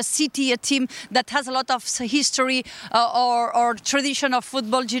about a city, a team that has a lot of history or tradition of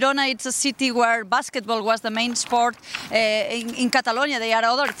football. Girona, it's a city where basketball was the main sport. In Catalonia, they are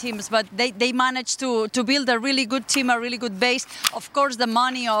other teams, but they managed to build a really good team, a really good base. Of course, the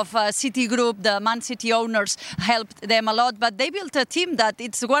money of City Group, the Man City owners, helped them a lot, but they built a team team that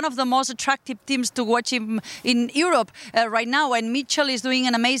it's one of the most attractive teams to watch in Europe right now. And Mitchell is doing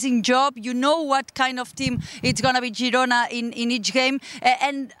an amazing job. You know what kind of team it's going to be Girona in each game.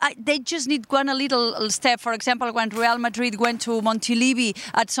 And they just need one a little step. For example, when Real Madrid went to Montilivi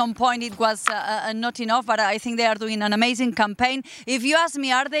at some point, it was not enough. But I think they are doing an amazing campaign. If you ask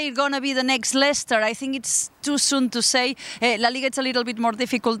me, are they going to be the next Leicester? I think it's too soon to say. La Liga it's a little bit more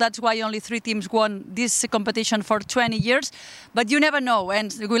difficult. That's why only 3 teams won this competition for 20 years. But you never know,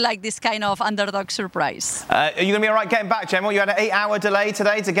 and we like this kind of underdog surprise. Are you going to be all right getting back, Gemma? You had an 8-hour delay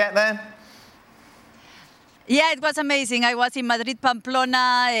today to get there? Yeah, it was amazing. I was in Madrid,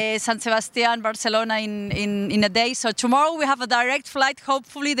 Pamplona, San Sebastián, Barcelona in a day. So tomorrow we have a direct flight.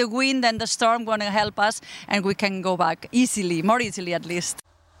 Hopefully the wind and the storm going to help us and we can go back easily, more easily at least.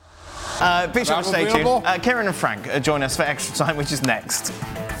 Be sure to stay tuned. Kieran and Frank join us for Extra Time, which is next.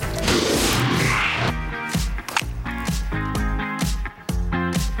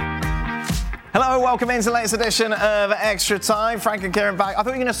 Hello, welcome into the latest edition of Extra Time. Frank and Kieran back. I thought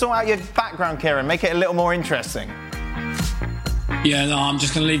you were going to sort out your background, Kieran, make it a little more interesting. Yeah, no, I'm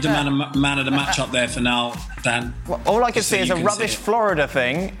just going to leave the man of the match up there for now, Dan. Well, all I can see is a rubbish Florida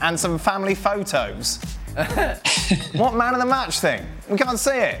thing and some family photos. What man of the match thing? We can't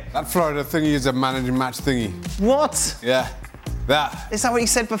see it. That Florida thingy is a man of the match thingy. What? Yeah, that. Is that what you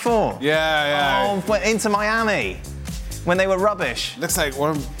said before? Yeah. Oh, went into Miami. When they were rubbish. Looks like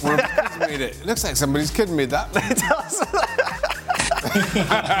one of the kids made it. Looks like somebody's kid made that. It does.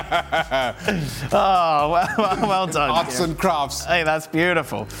 well done. Arts and crafts. Hey, that's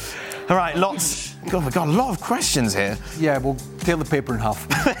beautiful. All right, lots. God, we've got a lot of questions here. Yeah, we'll tear the paper in half.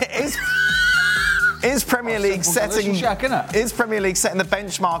 Is Premier League setting the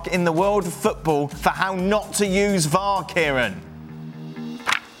benchmark in the world of football for how not to use VAR, Kieran?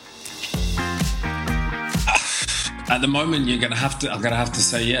 At the moment, I'm gonna have to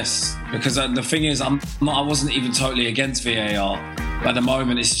say yes, because the thing is, I wasn't even totally against VAR, but at the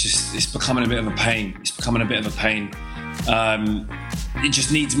moment it's becoming a bit of a pain. It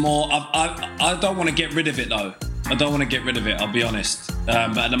just needs more. I don't want to get rid of it though. I don't want to get rid of it. I'll be honest.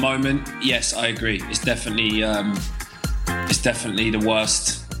 But at the moment, yes, I agree. It's definitely the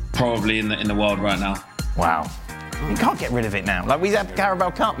worst probably in the world right now. Wow. You can't get rid of it now. Like, we had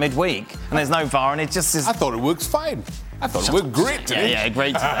Carabao Cup midweek, and there's no VAR, and it just is... I thought it works fine. I thought it worked great today. Yeah,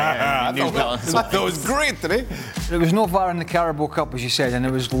 great today. I thought it was great today. There was no VAR in the Carabao Cup, as you said, and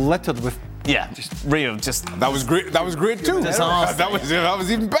it was littered with... Yeah, That was great. That was great too. That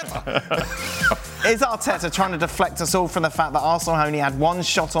was even better. Is Arteta trying to deflect us all from the fact that Arsenal only had one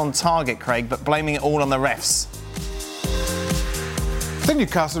shot on target, Craig, but blaming it all on the refs? I think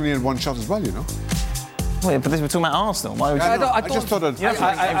Newcastle only had one shot as well, you know. Well, but we're talking about Arsenal. Why would I just thought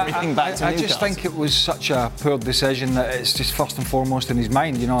everything back to Newcastle. I just think it was such a poor decision that it's just first and foremost in his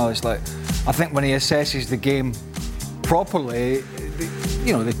mind. You know, it's like, I think when he assesses the game properly,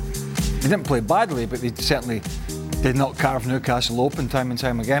 they didn't play badly, but they certainly did not carve Newcastle open time and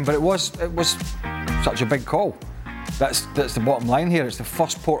time again. But it was such a big call. That's the bottom line here. It's the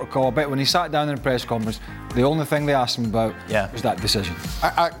first port of call. I bet when he sat down in the press conference, the only thing they asked him about was that decision.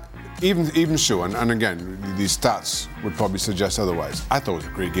 Even so, and again, these stats would probably suggest otherwise. I thought it was a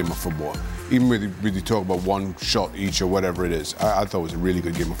great game of football. Even with you talk about one shot each or whatever it is, I thought it was a really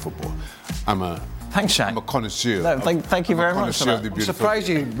good game of football. Thanks, Shaq. I'm a connoisseur. No, thank you very much for that. I'm surprised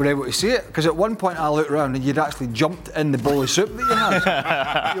you were able to see it, because at one point I looked around and you'd actually jumped in the bowl of soup that you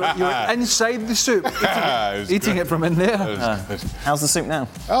had. you were inside the soup, eating it from in there. How's the soup now?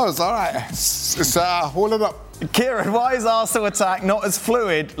 Oh, it's all right. It's holding up. Kieran, why is Arsenal attack not as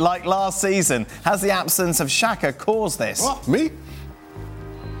fluid like last season? Has the absence of Xhaka caused this? What, me?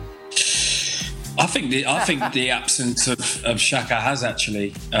 I think the absence of Xhaka has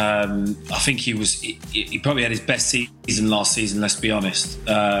actually. I think he probably had his best season last season. Let's be honest.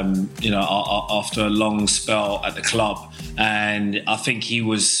 After a long spell at the club, and I think he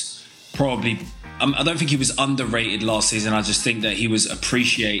was probably. I don't think he was underrated last season. I just think that he was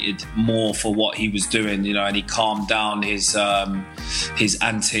appreciated more for what he was doing, and he calmed down his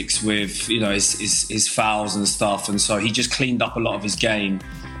antics with, his fouls and stuff. And so he just cleaned up a lot of his game.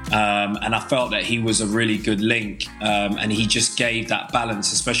 And I felt that he was a really good link. And he just gave that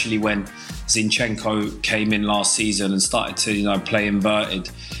balance, especially when Zinchenko came in last season and started to, play inverted.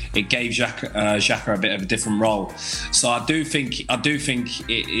 It gave Xhaka a bit of a different role. So I do think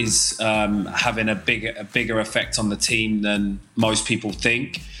it is having a bigger effect on the team than most people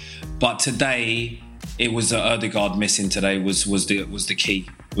think. But today, it was Ødegaard missing today was the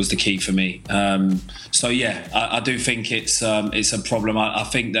key for me. So yeah, I do think it's a problem. I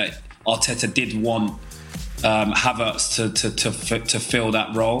think that Arteta did want Havertz to fill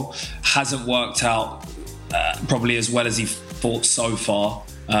that role. Hasn't worked out probably as well as he thought so far.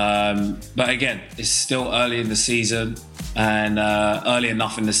 But again, it's still early in the season and early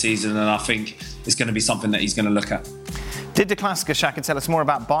enough in the season, and I think it's going to be something that he's going to look at. Did the Klassiker, Shaka, tell us more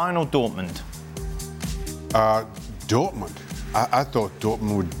about Bayern or Dortmund? Dortmund. I thought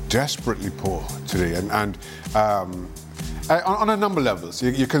Dortmund were desperately poor today, and on a number of levels.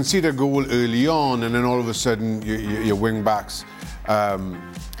 You concede a goal early on, and then all of a sudden your wing backs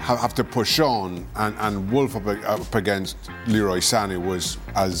have to push on, and Wolf up against Leroy Sané was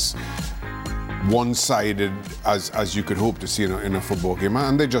as one-sided as you could hope to see in a football game,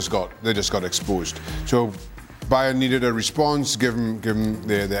 and they just got exposed. So Bayern needed a response, given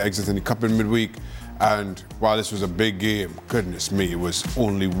their exit in the cup in midweek. And while this was a big game, goodness me, it was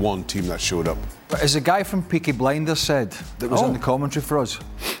only one team that showed up. But as a guy from Peaky Blinders said that was on the commentary for us,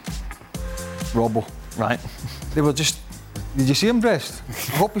 Robbo. Right. They were just... Did you see him dressed?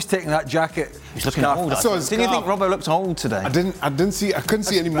 I hope he's taking that jacket. He's looking old. Didn't you think Robbo looked old today? I couldn't see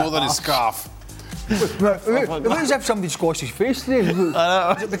any more than his scarf. It looks as if somebody squashed his face today. I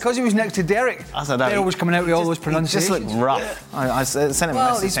know. Is it because he was next to Derek? I don't know. Derek was coming out with all those pronunciations. He just looked rough. I sent him a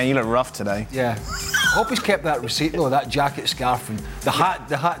message saying you look rough today. Yeah. I hope he's kept that receipt though, that jacket, scarf, and the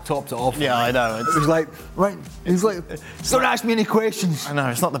hat topped it off. Yeah, I know. It was like, right, he's like, don't ask me any questions. I know,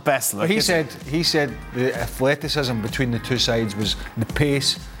 it's not the best look. He said the athleticism between the two sides was the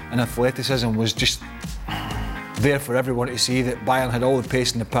pace, and athleticism was just there for everyone to see, that Bayern had all the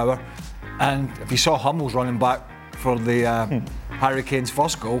pace and the power. And if you saw Hummels running back for the Harry Kane's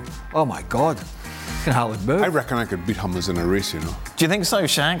first goal, oh my God, you can hardly move. I reckon I could beat Hummels in a race, you know. Do you think so,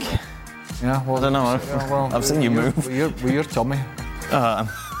 Shaq? Yeah, well, I don't know. Well, I've seen you move. With your tummy.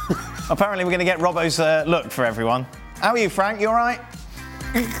 Apparently, we're going to get Robbo's look for everyone. How are you, Frank? You all right?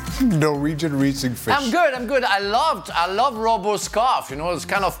 Norwegian racing fish. I'm good. I love Robbo's scarf. You know, it's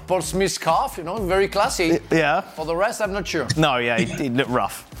kind of Paul Smith scarf. You know, very classy. Yeah. For the rest, I'm not sure. No, yeah, he looked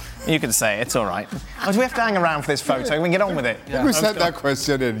rough. You can say it, it's all right. We have to hang around for this photo. We can get on with it. Yeah. Who sent that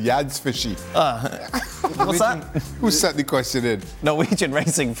question in? Yad's Fishy. What's that? Who sent the question in? Norwegian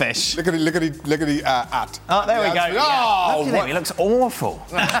racing fish. Look at the at. Oh, there we go. Yeah. Oh, look at him. He looks awful.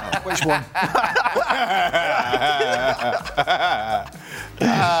 Which one?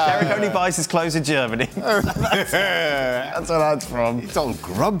 Derek only buys his clothes in Germany. That's where that's from. It's all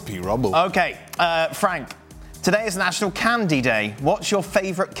grumpy, Robbo. Okay, Frank. Today is National Candy Day. What's your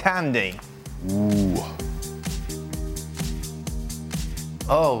favourite candy? Ooh.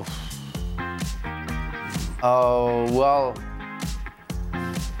 Oh, well.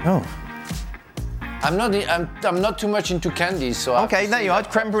 Oh. I'm not too much into candies, so. Okay, there you are.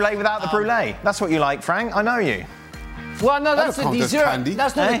 Creme brulee without the brulee. That's what you like, Frank. I know you. Well, no, that's a dessert. Candy.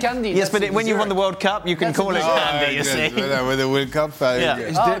 That's not a candy. Yes, but when you won the World Cup, you can call it candy, you see. With the World Cup.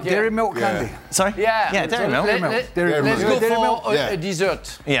 Is dairy milk candy? Sorry? Yeah, dairy milk. Let's go for a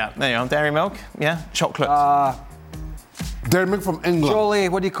dessert. Yeah, there you are. Dairy milk. Yeah, chocolate. Dairy milk from England. Jolly,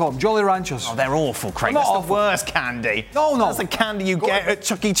 what do you call them? Jolly Ranchers. Oh, they're awful, Craig. Not That's awful. the worst candy. No. That's the candy you get at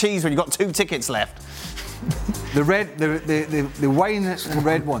Chuck E. Cheese when you've got 2 tickets left. The wine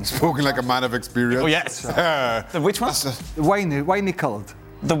red ones. Spoken like a man of experience. Oh, yes. Which one? The winey coloured.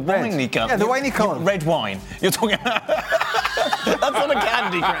 The winey coloured? Yeah, the winey coloured. Red wine. You're talking about... That's not a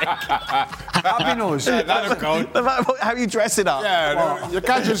candy, Craig. Happy nose. That'll count. How you dress it up. Yeah, no, you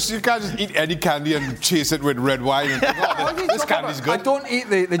can't just eat any candy and chase it with red wine. And think, this candy's good. I don't eat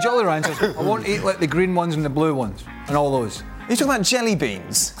the Jolly Ranchers. I won't eat like the green ones and the blue ones and all those. You're talking about jelly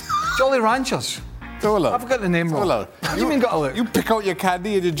beans? Jolly Ranchers. I've got the name wrong. What do you mean got a look? You pick out your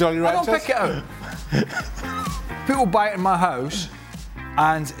candy and your Jolly Ranchers? I don't pick it out. People buy it in my house,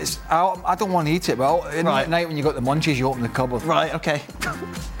 and I don't want to eat it, but at night when you got the munchies, you open the cupboard. Right, okay.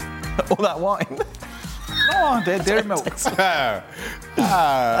 All that wine. No, dairy milk.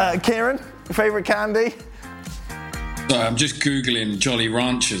 Kieran, your favourite candy? Sorry, I'm just Googling Jolly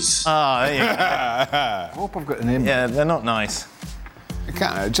Ranchers. Oh, there you go. I hope I've got the name. Yeah, they're not nice.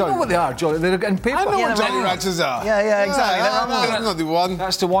 I know what they are, Jolly. They're in paper. I know what Jolly Ranchers are. Yeah, exactly. That's not the one.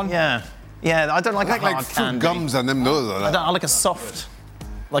 That's the one. Yeah, I don't like a hard fruit candy. gums and them those. I like a soft,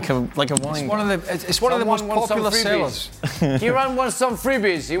 like a wine. It's one of the most popular sellers. Kieran wants some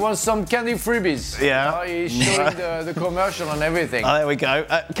freebies. He wants some candy freebies. Yeah. He's showing the commercial and everything. Oh, there we go.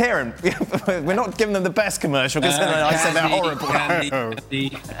 Kieran, we're not giving them the best commercial because I said they're horrible.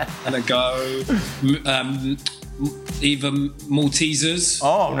 Candy, and a go. Either Maltesers.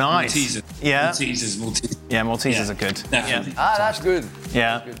 Oh, nice. Maltesers. Yeah. Maltesers. Yeah, Maltesers are good. Definitely. That's good.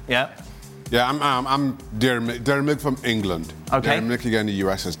 Yeah. Yeah, I'm Dairy Milk. Dairy Milk from England. Okay. Dairy Milk again in the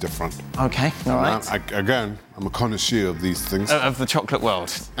US is different. Okay, all right. I'm a connoisseur of these things. Of the chocolate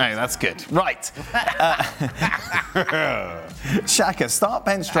world. Oh, that's good. Right. Shaka, start,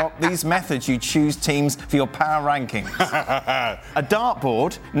 bench, drop, these methods you choose teams for your power rankings. A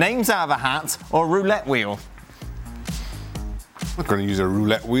dartboard, names out of a hat, or a roulette wheel? I'm not going to use a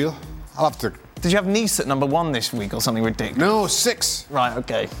roulette wheel. I'll have to... Did you have Nice at number 1 this week or something ridiculous? No, 6. Right,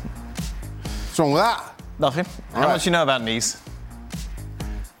 okay. What's wrong with that? Nothing. How much do you know about Nice?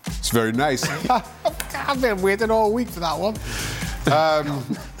 It's very nice. I've been waiting all week for that one.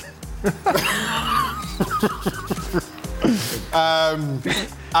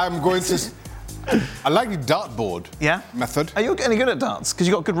 I'm going to... I like the dartboard method. Are you any good at darts? Because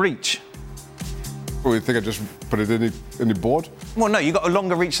you've got good reach. Oh, you think I just put it in the board? Well, no, you've got a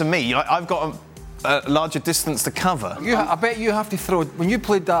longer reach than me. I've got a larger distance to cover. I bet you have to throw... When you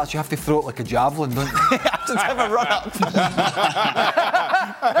play darts, you have to throw it like a javelin, don't you? You have to have a run-up.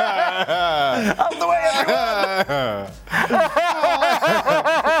 Out the way, everyone!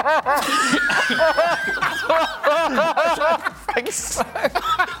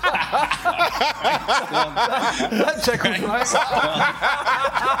 That tickles, right?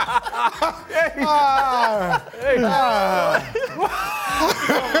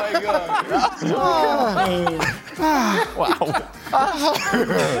 Oh my God. Wow.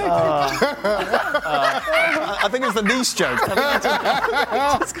 I think it's the niche joke.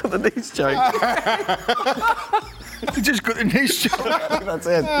 It's got the niche joke. You just got the niche joke. I think that's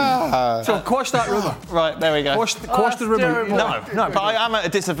it. So quash that rumour. Right, there we go. Quash the rumour. No, but I am at a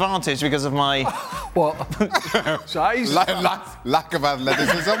disadvantage because of my... What? Size? Lack of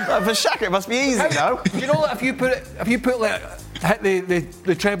athleticism. For Shaka, it must be easy, no? You know, if you put like hit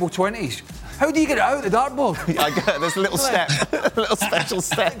the treble 20s, how do you get it out the dartboard? I get there's a little step, a little special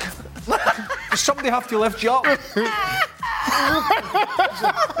step. Does somebody have to lift you up?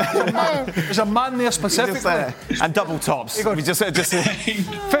 There's a man there specifically. And double tops. You got just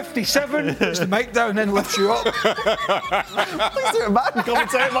 57, puts the mic down, then lifts you up. Please do it, man.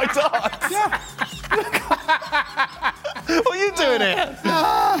 Commentate my darts. Yeah. What are you doing here?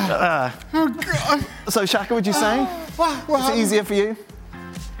 Oh, God. So, Shaka, would you say? Is it easier for you?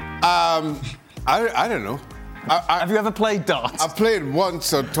 I don't know. Have you ever played darts? I've played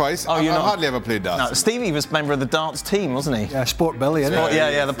once or twice. Oh, I you're not? hardly ever played darts. No, Stevie was a member of the darts team, wasn't he? Yeah, Sport Billy, isn't it?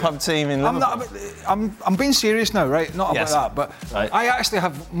 Yeah, the pub team in Liverpool. I'm being serious now, right? Not about that, but right. I actually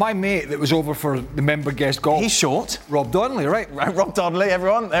have my mate that was over for the member guest golf. He's short. Rob Donnelly, right? Rob Donnelly,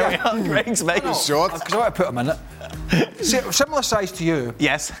 everyone. There we are. Greg's mate. He's short. Because I want to put him in it. Similar size to you.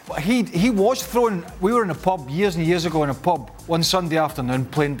 Yes. He was throwing... We were in a pub years and years ago in a pub one Sunday afternoon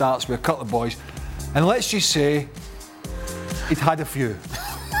playing darts with a couple of boys. And let's just say he'd had a few.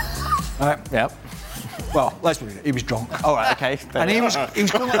 Right? Yep. Well, let's be real, he was drunk. All right, okay. And he was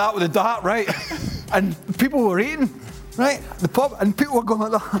going like that with a dart, right? And people were eating, right? The pub, and people were going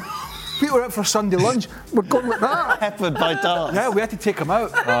like that. People were out for Sunday lunch, were going like that. Peppered by darts. Yeah, we had to take him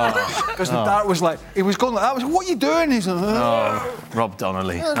out. Because the dart was like, he was going like that. I was like, what are you doing? He's like, oh, Rob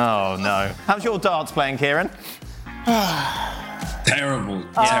Donnelly. Oh, no. How's your darts playing, Kieran? Terrible.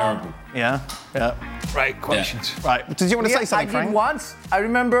 Yeah. Right, questions. Yeah. Right. Did you want to say something, Frank? I did once. I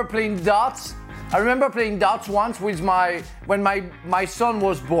remember playing darts. Once with when my son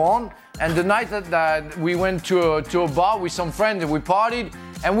was born, and the night that we went to a bar with some friends and we partied,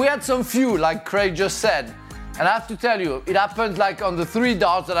 and we had some few, like Craig just said. And I have to tell you, it happened like on the 3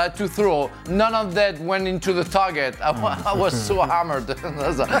 darts that I had to throw, none of that went into the target. I was so hammered.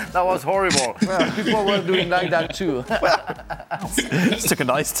 That was horrible. People were doing like that too. This took a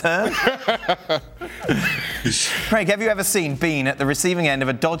nice turn. Craig, have you ever seen Bean at the receiving end of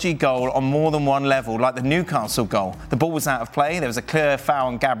a dodgy goal on more than one level, like the Newcastle goal? The ball was out of play, there was a clear foul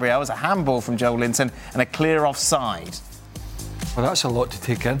on Gabriel, there was a handball from Joe Linton, and a clear offside. Well, that's a lot to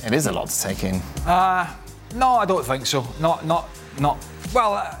take in. It is a lot to take in. No, I don't think so. Not.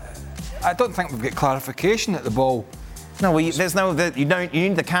 Well, I don't think we've got clarification at the ball. No, there's no. You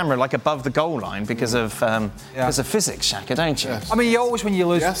need the camera like above the goal line because of physics, Shaka, don't you? Yes. I mean, you always when you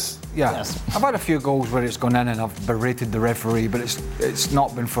lose. Yes. Yeah. Yes. I've had a few goals where it's gone in and I've berated the referee, but it's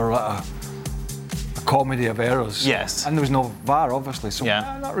not been for a comedy of errors. Yes. And there was no VAR, obviously. So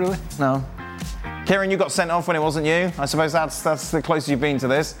not really. No. Kieran, you got sent off when it wasn't you. I suppose that's the closest you've been to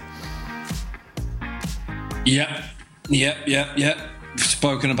this. Yep.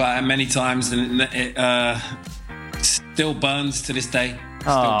 Spoken about it many times, and it still burns to this day.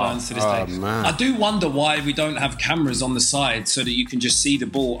 Man. I do wonder why we don't have cameras on the side so that you can just see the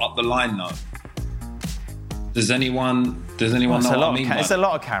ball up the line, though. Does anyone Does anyone know what I mean? It's a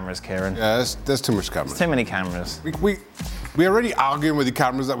lot of cameras, Kieran. Yeah, there's too much cameras. Too many cameras. We're already arguing with the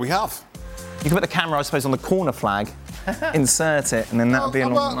cameras that we have. You can put the camera, I suppose, on the corner flag, insert it, and then that would be a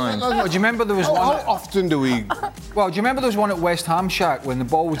long line. Well, do you remember there was one? How often do we? Well, do you remember there was one at West Ham, Shaq, when the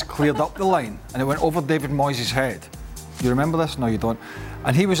ball was cleared up the line and it went over David Moyes' head? You remember this? No, you don't.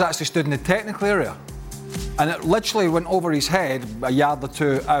 And he was actually stood in the technical area, and it literally went over his head a yard or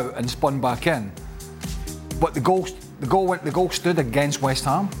two out and spun back in. But the goal stood against West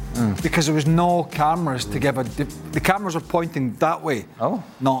Ham because there was no cameras to give the cameras were pointing that way. Oh,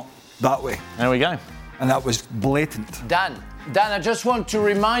 not that way. There we go. And that was blatant. Dan, I just want to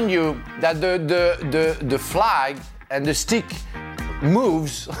remind you that the flag and the stick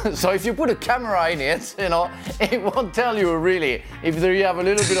moves. So if you put a camera in it, it won't tell you really if you have a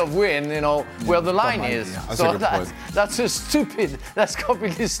little bit of wind, where the line is. So that's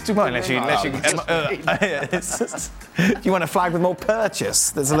completely stupid. Well, unless you want a flag with more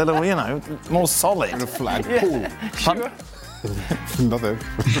purchase. There's a little, more solid. And a flag pool. Sure. Nothing.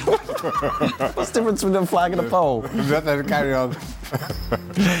 What's the difference between a flag and a pole? Nothing, carry on.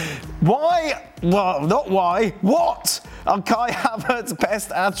 Why? Well, not why. What are Kai Havertz's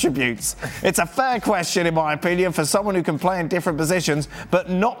best attributes? It's a fair question, in my opinion, for someone who can play in different positions but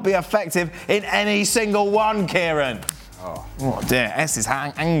not be effective in any single one, Kieran. Oh dear, S is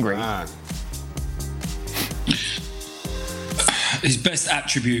angry. Man. His best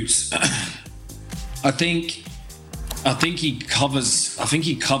attributes. I think he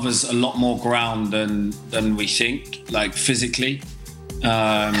covers a lot more ground than we think, like physically.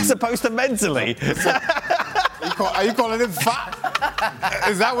 As opposed to mentally. Are you calling him fat?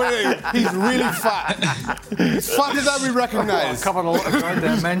 Is that what it is? He's really fat. He's fat that we recognise. I've covered a lot of ground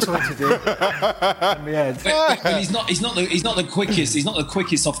there mentally today. But he's not the quickest. He's not the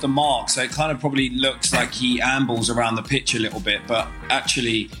quickest off the mark. So it kind of probably looks like he ambles around the pitch a little bit. But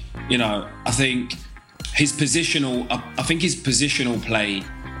actually, I think his positional play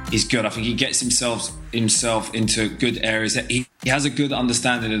is good. I think he gets himself into good areas. He has a good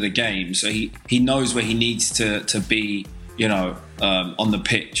understanding of the game, so he knows where he needs to be, on the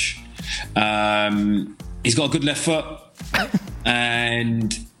pitch. He's got a good left foot,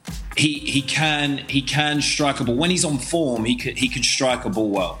 and he can strike a ball. When he's on form, he can strike a ball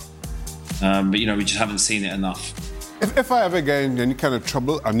well. But we just haven't seen it enough. If I ever get in any kind of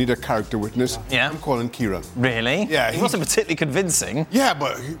trouble, I need a character witness. Yeah. I'm calling Kieran. Really? Yeah. He wasn't particularly convincing. Yeah,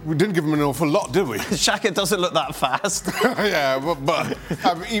 but we didn't give him an awful lot, did we? Shaka doesn't look that fast. Yeah, but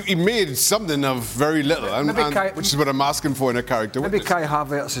he made something of very little, which is what I'm asking for in a character witness. Maybe Kai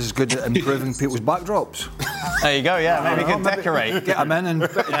Havertz is good at improving people's backdrops. There you go, yeah. Maybe he can decorate. Get him in and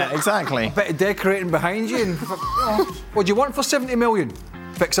exactly. A bit of decorating behind you. And, what do you want for 70 million?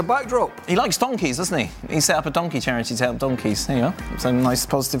 Fix a backdrop. He likes donkeys, doesn't he? He set up a donkey charity to help donkeys. There you go. Some nice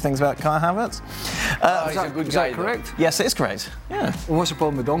positive things about Kai Havertz. He's a good guy, correct? Yes, it is correct. Yeah. Well, what's the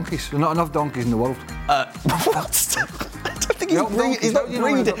problem with donkeys? There's not enough donkeys in the world. What? I don't think he's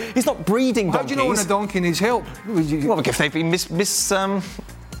not breeding donkeys. How do you know when a donkey needs help? Well, if they've been if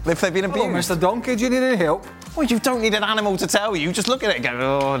they've been abused. Hello, Mr. Donkey, do you need any help? Well, you don't need an animal to tell you. You just look at it and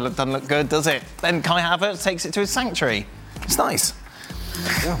go, doesn't look good, does it? Then Kai Havertz takes it to his sanctuary. It's nice.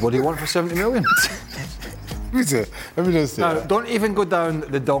 Yeah, what do you want for 70 million? Let me just say. No, don't even go down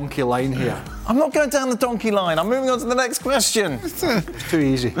the donkey line here. I'm not going down the donkey line. I'm moving on to the next question. It's too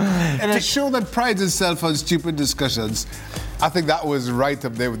easy. In a show that prides itself on stupid discussions, I think that was right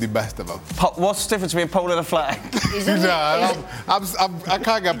up there with the best of them. What's the difference between a pole and a flag? I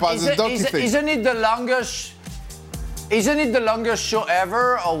can't get past the donkey thing. Isn't it the longest? Isn't it the longest show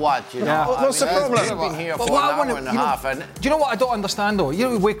ever, or what? Yeah. What's the problem? We've been here for an hour and a half. Do you know what I don't understand though?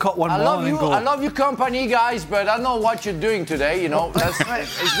 We wake up one morning and go... I love your company, guys, but I don't know what you're doing today. It's been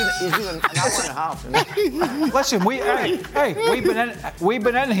an hour and a half. Listen, we've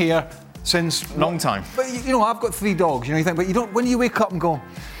been in here since long time. But I've got 3 dogs. You think, but you don't. When you wake up and go,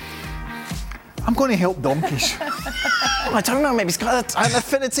 I'm going to help donkeys. I don't know, maybe he's got an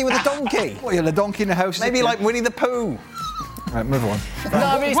affinity with a donkey. What, you're the donkey in the house? Maybe like Winnie the Pooh. Right, move on. No,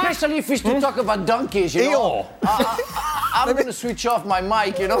 I mean, especially if it's to talk about donkeys, I'm going to switch off my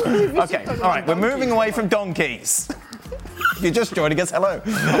mic, Okay, all right, we're moving away from donkeys. If you're just joining us, hello.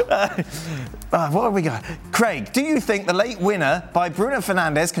 What have we got? Craig, do you think the late winner by Bruno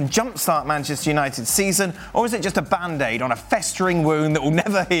Fernandes can jumpstart Manchester United's season, or is it just a band-aid on a festering wound that will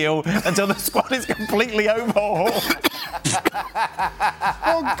never heal until the squad is completely overhauled?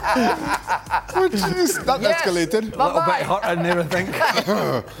 That escalated. A little bit hurt in there, I think.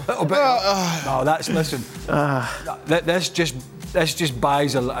 A little bit. No, listen. Let's just this just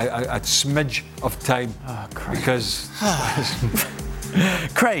buys a smidge of time. Oh, Craig. Because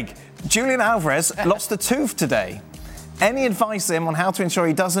Craig, Julian Alvarez lost a tooth today. Any advice to him on how to ensure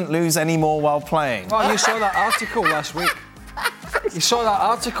he doesn't lose any more while playing? Well, you saw that article last week. You saw that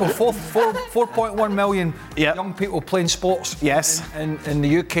article, 4.1 million young people playing sports in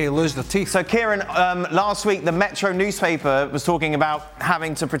the UK lose their teeth. So, Kieran, last week the Metro newspaper was talking about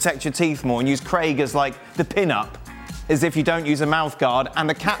having to protect your teeth more and use Craig as like the pin-up, as if you don't use a mouth guard, and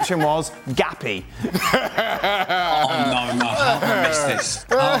the caption was gappy. Oh, no, how have I missed this?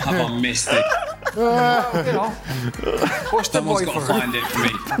 How have I missed it? You know, poster boy Someone's got to find it for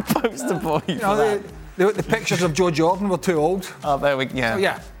me. Poster boy. You know, the pictures of Joe Jordan were too old. Oh, there we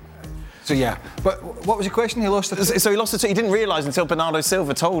go. So yeah. But what was the question? He lost it. So he lost it. He didn't realise until Bernardo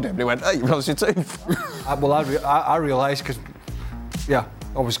Silva told him. He went, "Hey, you lost your tooth." I realised because, I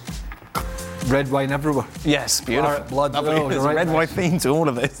was red wine everywhere. Yes, beautiful. Blood. There's a red wine theme to all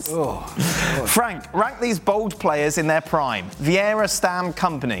of this. Oh. Frank, rank these bold players in their prime. Vieira, Stam,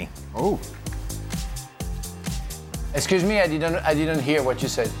 Company. Oh. Excuse me, I didn't hear what you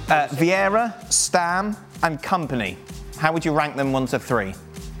said. Vieira, Stam, and Company. How would you rank them 1 to 3?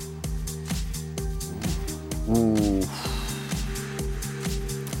 Ooh.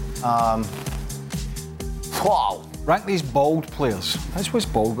 Wow. Rank these bold players. That's what's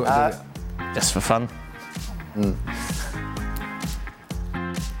bold got to do it. Just for fun.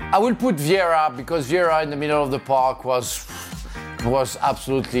 I will put Vieira because Vieira in the middle of the park was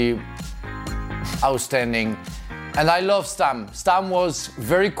absolutely outstanding. And I love Stam. Stam was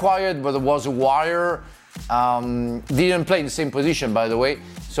very quiet, but was a wire. Didn't play in the same position, by the way.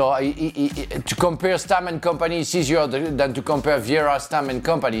 So to compare Stam and Company is easier than to compare Vieira, Stam and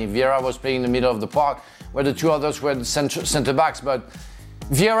Company. Vieira was playing in the middle of the park, where the two others were the centre backs. But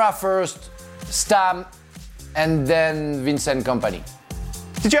Vieira first, Stam, and then Vincent Company.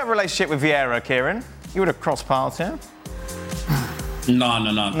 Did you have a relationship with Vieira, Kieran? You would have crossed paths, yeah? No.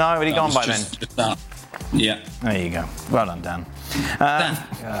 No, had he gone by then? Yeah. There you go. Well done, Dan.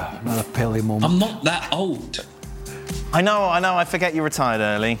 Another Pele moment. I'm not that old. I know. I forget you retired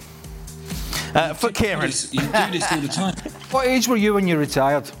early. For Kieran. You do this all the time. What age were you when you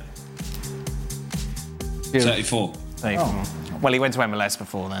retired? 34. Well, he went to MLS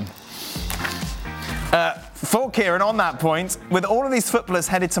before then. For Kieran, on that point, with all of these footballers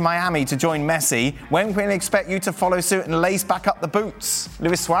headed to Miami to join Messi, when can we expect you to follow suit and lace back up the boots?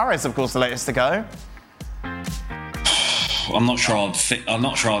 Luis Suarez, of course, the latest to go. I'm not sure I'd fit. I'm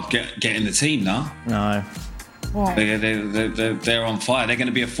not sure I'd get in the team now. No. They're on fire. They're going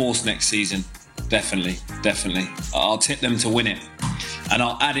to be a force next season. Definitely. I'll tip them to win it. And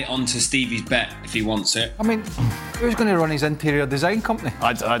I'll add it onto Stevie's bet if he wants it. I mean, who's going to run his interior design company?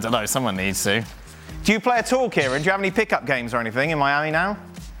 I don't know. Someone needs to. Do you play at all, Kieran? Do you have any pickup games or anything in Miami now?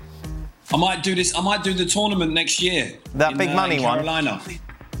 I might do this. I might do the tournament next year. That big money in one? Carolina.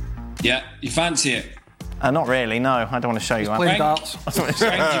 Yeah, you fancy it? Not really, no. I don't want to show you. Playing darts. Frank, you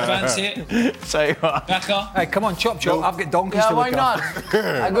fancy it? Show you what. Becca? Hey, come on, chop. I've got donkeys to why look not?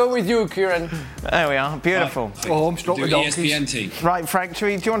 after. I go with you, Kieran. There we are. Beautiful. Right. Go home, stroke Do the donkeys. ESPN team. Right, Frank, do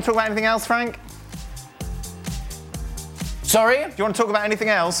you want to talk about anything else, Frank? Sorry? Do you want to talk about anything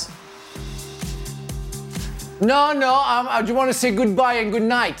else? No. I just want to say goodbye and good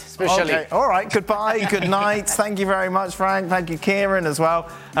night, especially. Okay. All right. Goodbye. Good night. Thank you very much, Frank. Thank you, Kieran, as well.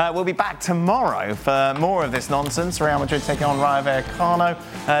 We'll be back tomorrow for more of this nonsense. Real Madrid taking on Rayo Vallecano.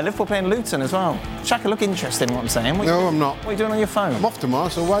 Liverpool playing Luton as well. Shaka, look interested in what I'm saying. No, I'm not. What are you doing on your phone? I'm off tomorrow,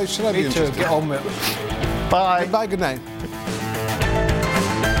 so why should I be interested? Get on with it. Bye. Bye. Good night.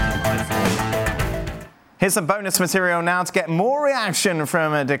 Here's some bonus material now to get more reaction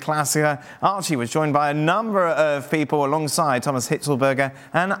from De Classica. Archie was joined by a number of people alongside Thomas Hitzelberger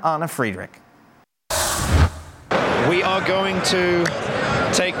and Anna Friedrich. We are going to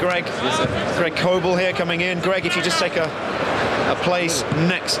take Greg Kobel here coming in. Greg, if you just take a place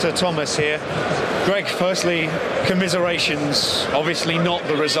next to Thomas here. Greg, firstly, commiserations. Obviously not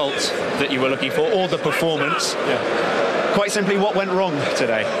the result that you were looking for, or the performance. Yeah. Quite simply, what went wrong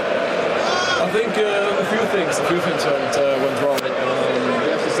today? I think a few things went wrong. We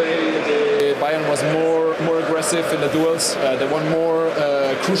have to say Bayern was more aggressive in the duels. They won more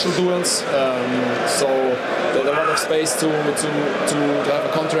crucial duels, so they had a lot of space to have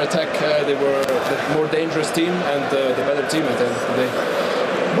a counter-attack. They were the more dangerous team and the better team at the end of the day.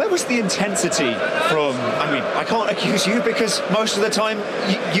 Where was the intensity from? I mean, I can't accuse you because most of the time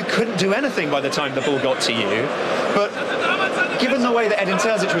you couldn't do anything by the time the ball got to you, but given the way that Edin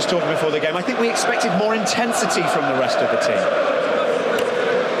Terzic was talking before the game, I think we expected more intensity from the rest of the team.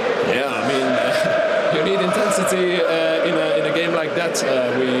 Yeah, I mean, you need intensity in a game that.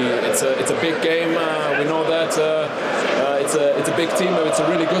 It's a big game. We know that it's a big team. It's a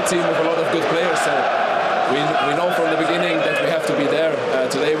really good team with a lot of good players. So we know from the beginning that we have to be there.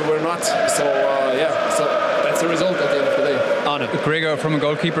 Today we were not. So so that's the result at the end of the day. Gregor, from a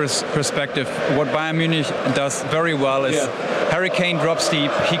goalkeeper's perspective, what Bayern Munich does very well is Harry Kane drops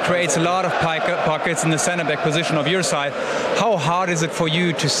deep. He creates a lot of pockets in the centre back position of your side. How hard is it for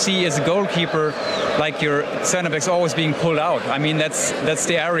you to see as a goalkeeper, like your centre backs always being pulled out? I mean, that's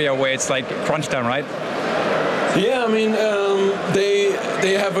the area where it's like crunch time, right? Yeah, I mean,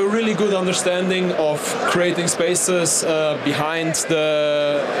 they have a really good understanding of creating spaces behind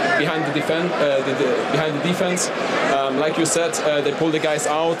the defense. Like you said, they pull the guys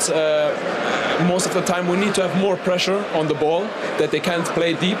out. Most of the time, we need to have more pressure on the ball, that they can't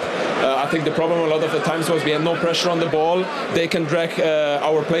play deep. I think the problem a lot of the times was we had no pressure on the ball. They can drag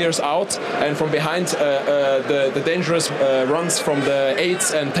our players out, and from behind the dangerous runs from the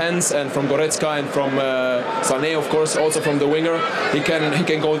 8s and 10s and from Goretzka and from Sané, of course, also from the winger. He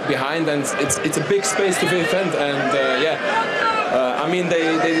can go behind, and it's a big space to defend. And I mean,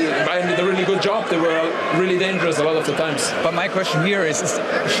 Bayern did a really good job. They were really dangerous a lot of the times. But my question here is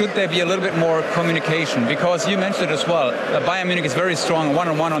should there be a little bit more communication? Because you mentioned it as well. Bayern Munich is very strong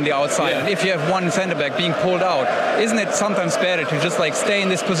one-on-one on the outside. Yeah. And if you have one centre-back being pulled out, isn't it sometimes better to just like stay in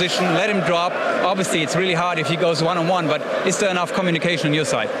this position, let him drop? Obviously, it's really hard if he goes one-on-one, but is there enough communication on your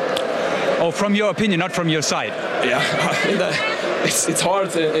side? Or from your opinion, not from your side? Yeah, it's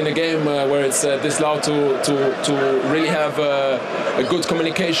hard in a game where it's this loud to really have a good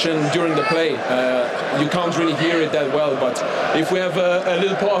communication during the play. You can't really hear it that well, but if we have a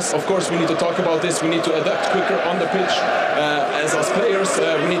little pause, of course we need to talk about this. We need to adapt quicker on the pitch. As us players,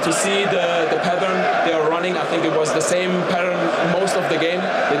 we need to see the pattern they are running. I think it was the same pattern most of the game.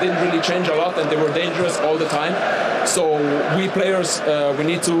 They didn't really change a lot, and they were dangerous all the time. So we players, we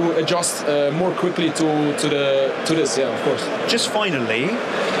need to adjust more quickly to this. Yeah, of course. Just finally,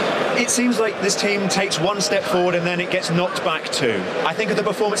 it seems like this team takes one step forward and then it gets knocked back two. I think of the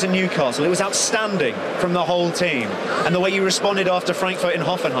performance in Newcastle. It was outstanding from the whole team. And the way you responded after Frankfurt in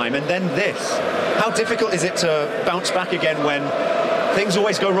Hoffenheim, and then this. How difficult is it to bounce back again when things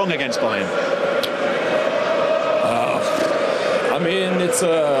always go wrong against Bayern? I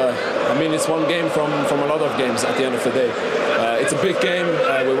mean, it's one game from a lot of games at the end of the day. It's a big game.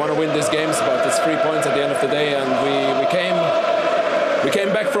 We want to win these games, but it's 3 points at the end of the day, and we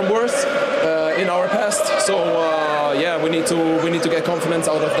came back from worse in our past. So we need to get confidence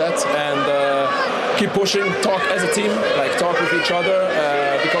out of that and keep pushing. Talk as a team, talk with each other,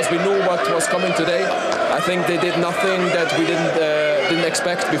 because we knew what was coming today. I think they did nothing that we didn't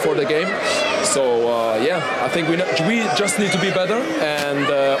expect before the game. So I think we just need to be better, and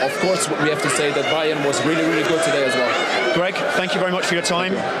of course we have to say that Bayern was really, really good today as well. Greg, thank you very much for your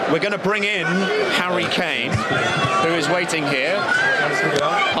time. We're going to bring in Harry Kane, who is waiting here.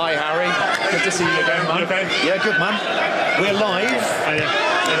 Hi, Harry. Good to see you again, man. Okay? Yeah, good, man. We're live.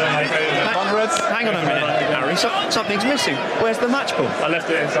 Hang on a minute, Harry. Something's missing. Where's the match ball? I left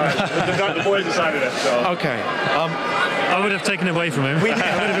it inside. The boys decided it. So. Okay. I would have taken it away from him. That would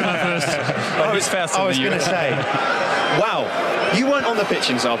have been my first. I was going to say, wow, you weren't on the pitch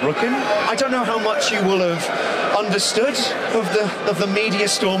in Saarbrücken. I don't know how much you will have understood of the media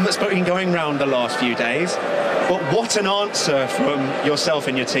storm that's been going around the last few days. But what an answer from yourself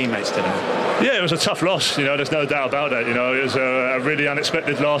and your teammates today. Yeah, it was a tough loss, there's no doubt about it. It was a really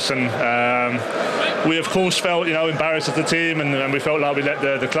unexpected loss, and we of course felt, embarrassed as the team, and we felt like we let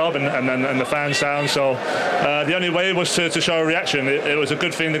the club and the fans down. So the only way was to show a reaction. It was a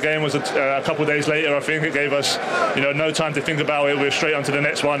good thing the game was a couple of days later. I think it gave us, no time to think about it. We were straight on to the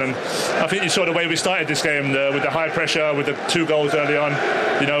next one, and I think you saw the way we started this game with the high pressure, with the 2 goals early on.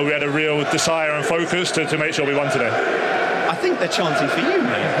 We had a real desire and focus to make sure we won today. I think they're chanting for you,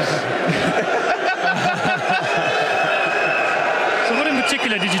 mate. So what in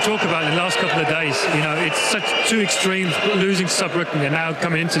particular did you talk about in the last couple of days? It's such 2 extremes, losing to Saarbrücken and now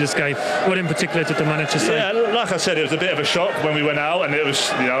coming into this game. What in particular did the manager say? Yeah, like I said, it was a bit of a shock when we went out, and it was,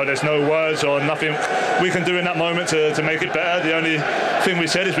 there's no words or nothing we can do in that moment to make it better. The only thing we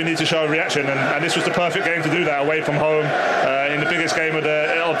said is we need to show a reaction, and this was the perfect game to do that, away from home, in the biggest game of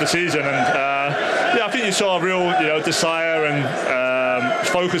the season. And I think you saw a real, desire and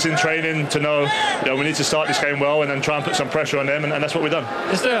focus in training to know, we need to start this game well and then try and put some pressure on them, and that's what we've done.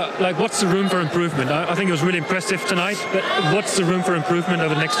 Is there, what's the room for improvement? I think it was really impressive tonight, but what's the room for improvement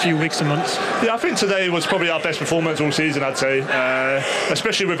over the next few weeks and months? Yeah, I think today was probably our best performance all season, I'd say.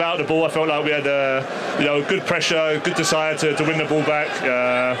 Especially without the ball, I felt like we had good pressure, good desire to win the ball back,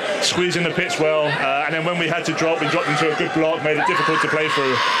 squeezing the pitch well, and then when we had to drop, we dropped into a good block, made it difficult to play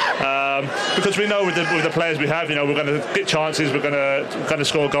through. Because we know with the players we have, we're going to get chances, we're going to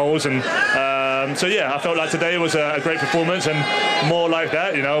score goals, and so yeah, I felt like today was a great performance, and more like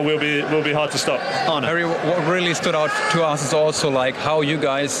that, we'll be hard to stop. Harry, what really stood out to us is also how you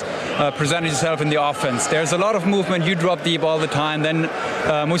guys presented yourself in the offense. There's a lot of movement. You drop deep all the time. Then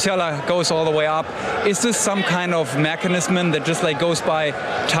Musiala goes all the way up. Is this some kind of mechanism that just goes by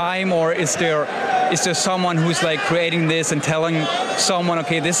time, or is there someone who's creating this and telling someone,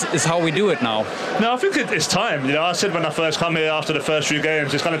 okay, this is how we do it now? No, I think it's time. I said when I first come here after the first few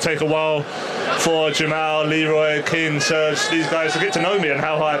games, it's going to take a while for Jamal, Leroy, King, Serge, these guys to get to know me and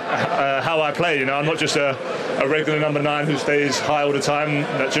how I play. I'm not just a regular number 9 who stays high all the time.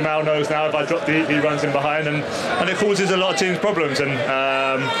 That Jamal knows now if I drop deep, he runs in behind, and it causes a lot of teams problems. And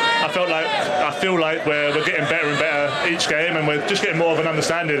I feel like we're getting better and better each game, and we're just getting more of an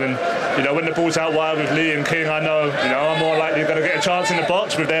understanding. And when the ball's out wide with Lee and King, I know I'm more likely going to get a chance in the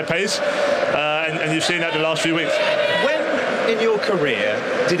box with their pace, and you've seen that the last few weeks. When in your career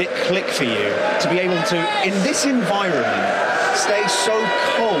did it click for you to be able to, in this environment, stay so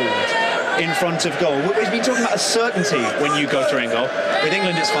cold in front of goal? We've been talking about a certainty when you go through in goal. With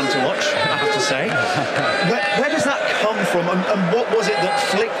England, it's fun to watch, I have to say. Where does that come from, and what was it that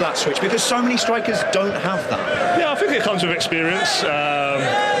flicked that switch? Because so many strikers don't have that. Yeah, I think it comes with experience.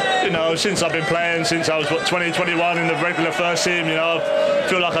 Since I've been playing, since I was 20, 21 in the regular first team, I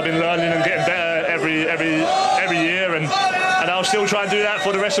feel like I've been learning and getting better every year, and I'll still try and do that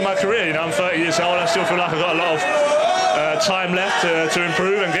for the rest of my career. I'm 30 years old. I still feel like I've got a lot of time left to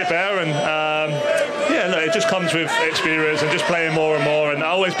improve and get better, and it just comes with experience and just playing more and more. And I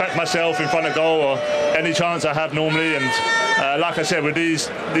always back myself in front of goal or any chance I have normally. And like I said, with these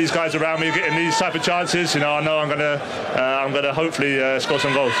guys around me getting these type of chances, I know I'm gonna hopefully score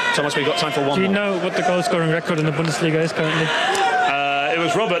some goals. Thomas, we've got time for one more. Do you know what the goal scoring record in the Bundesliga is currently? It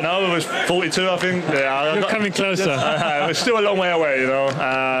was Robert now, it was 42, I think. Yeah, You're coming closer. It was still a long way away,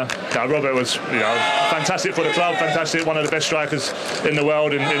 Robert was, fantastic for the club, fantastic, one of the best strikers in the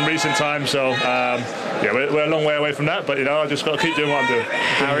world in recent times. So, we're a long way away from that, but, I just got to keep doing what I'm doing.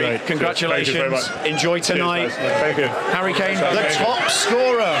 Harry, congratulations. Thank you very much. Enjoy tonight. Cheers, thank you. Harry Kane, the top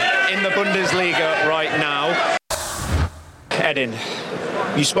scorer in the Bundesliga right now. Edin,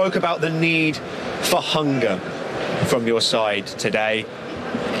 you spoke about the need for hunger from your side today.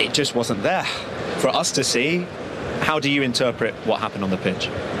 It just wasn't there for us to see. How do you interpret what happened on the pitch?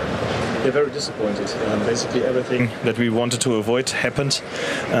 They're very disappointed. Basically everything that we wanted to avoid happened.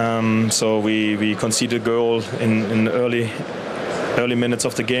 So we conceded a goal in early minutes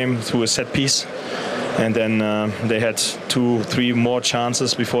of the game through a set piece. And then they had 2-3 more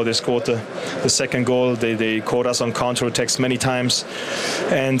chances before they scored the second goal. They caught us on counter-attacks many times.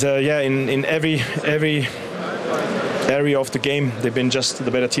 And in every area of the game, they've been just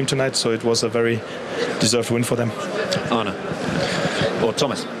the better team tonight, so it was a very deserved win for them. Anna or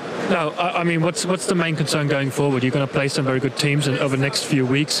Thomas? No, I mean, what's the main concern going forward? You're going to play some very good teams over the next few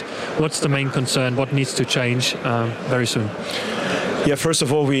weeks. What's the main concern? What needs to change very soon? Yeah, first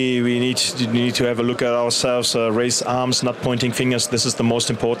of all, we need to have a look at ourselves, raise arms, not pointing fingers. This is the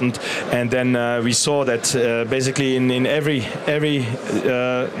most important. And then we saw that basically in every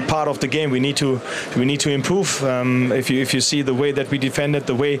part of the game we need to improve. If you see the way that we defended,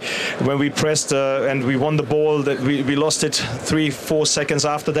 the way when we pressed and we won the ball, that we lost it 3-4 seconds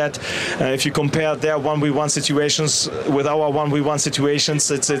after that. If you compare their 1v1 situations with our 1v1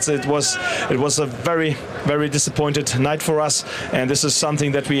 situations, it was a very, very disappointed night for us. And this is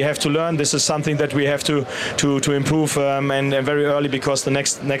something that we have to learn. This is something that we have to improve and very early, because the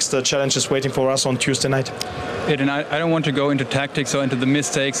next challenge is waiting for us on Tuesday night. And I don't want to go into tactics or into the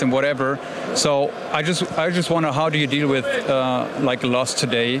mistakes and whatever. So I just wonder, how do you deal with like a loss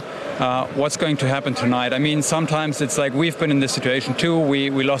today? What's going to happen tonight? I mean, sometimes it's like we've been in this situation too. We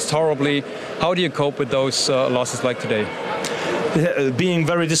lost horribly. How do you cope with those losses like today? being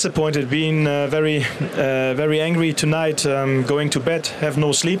very disappointed, being very angry tonight, going to bed, have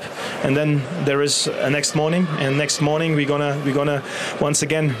no sleep, and then there is a next morning, and next morning we're gonna once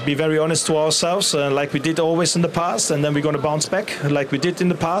again be very honest to ourselves, like we did always in the past, and then we're gonna bounce back like we did in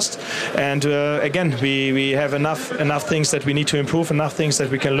the past, and again we have enough things that we need to improve, enough things that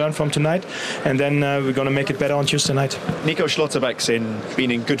we can learn from tonight, and then we're gonna make it better on Tuesday night. Nico Schlotterbeck's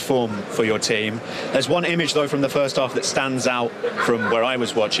been in good form for your team. There's one image though from the first half that stands out from where I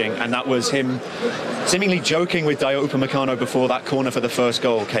was watching, and that was him seemingly joking with Dayot Upamecano before that corner for the first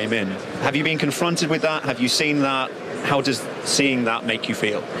goal came in. Have you been confronted with that? Have you seen that? How does seeing that make you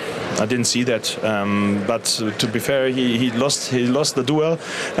feel? I didn't see that, but to be fair, he lost the duel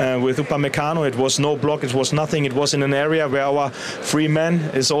with Upamecano. It was no block, it was nothing. It was in an area where our free man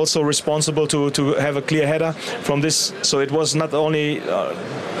is also responsible to have a clear header from this. So it was not only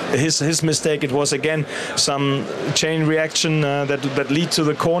his mistake, it was again some chain reaction that lead to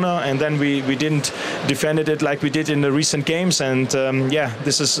the corner, and then we didn't defend it like we did in the recent games. And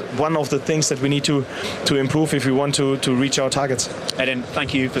this is one of the things that we need to improve if we want to reach our targets. Edin,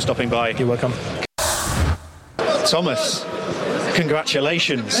 thank you for stopping by. You're welcome. Thomas,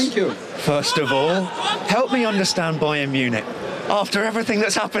 congratulations. Thank you. First of all, help me understand Bayern Munich. After everything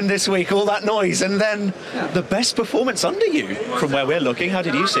that's happened this week, all that noise, and then the best performance under you from where we're looking. How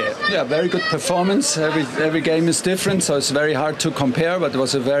did you see it? Yeah, very good performance. Every game is different, so it's very hard to compare, but it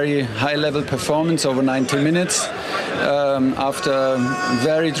was a very high-level performance over 90 minutes. After a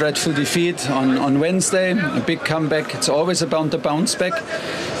very dreadful defeat on Wednesday, a big comeback. It's always about the bounce back.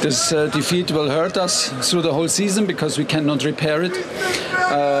 This defeat will hurt us through the whole season because we cannot repair it.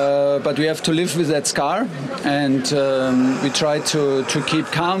 But we have to live with that scar, and we try to keep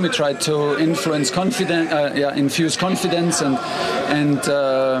calm. We try to infuse confidence and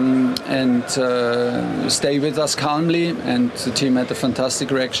stay with us calmly. And the team had a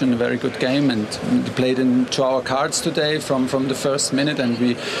fantastic reaction, a very good game, and played into our cards today from the first minute. And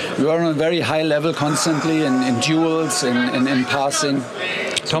we were on a very high level constantly in duels, in passing.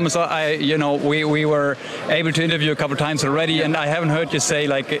 Thomas, we were able to interview a couple of times already, and I haven't heard you say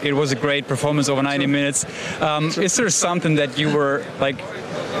like it was a great performance over 90 minutes. Is there something that you were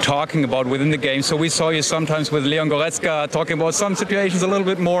talking about within the game? So we saw you sometimes with Leon Goretzka talking about some situations a little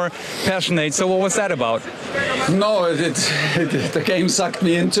bit more passionate. So what was that about? No, the game sucked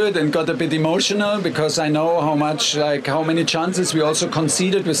me into it and got a bit emotional because I know how many chances we also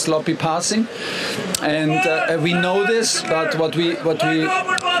conceded with sloppy passing, and we know this. But what we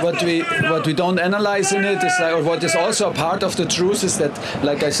don't analyze in it is or what is also a part of the truth is that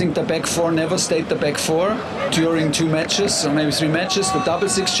I think the back four never stayed the back four during 2 matches or maybe 3 matches. The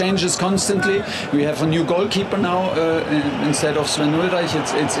doubles exchanges constantly. We have a new goalkeeper now instead of Sven Ulreich.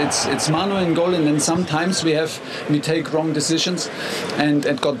 It's Manu in goal, and then sometimes we take wrong decisions and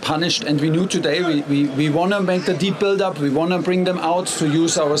got punished. And we knew today we want to make the deep build up. We want to bring them out to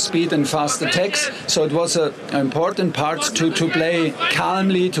use our speed and fast attacks. So it was an important part to play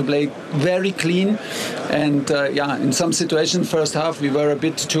calmly, to play very clean. And in some situations, first half we were a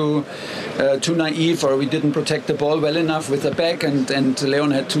bit too naive, or we didn't protect the ball well enough with the back, and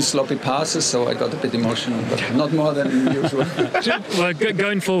Leon had 2 sloppy passes, so I got a bit emotional, but not more than usual. Well,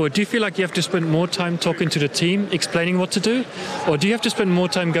 going forward, do you feel like you have to spend more time talking to the team, explaining what to do? Or do you have to spend more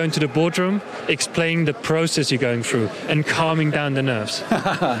time going to the boardroom, explaining the process you're going through and calming down the nerves?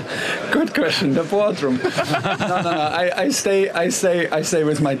 Good question, the boardroom. No. I stay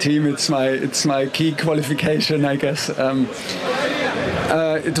with my team. It's my key qualification, I guess.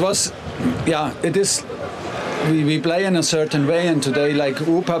 It is. We play in a certain way, and today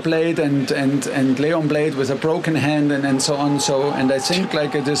Upa played and Leon played with a broken hand and so on. And I think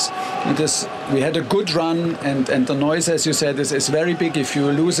it is we had a good run, and the noise, as you said, is very big if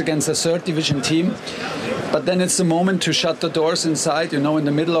you lose against a third division team. But then it's the moment to shut the doors inside. In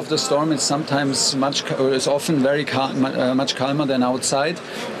the middle of the storm, it's sometimes it's often very much calmer than outside,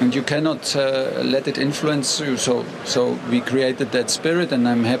 and you cannot let it influence you. So we created that spirit, and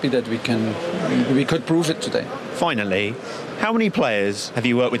I'm happy that we could prove it today. Finally, how many players have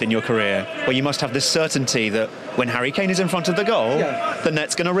you worked with in your career where you must have this certainty that when Harry Kane is in front of the goal, the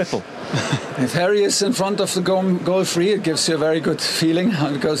net's going to ripple? If Harry is in front of the goal free, it gives you a very good feeling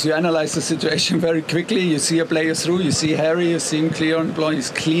because you analyze the situation very quickly. You see a player through, you see Harry, you see him clear on the ball,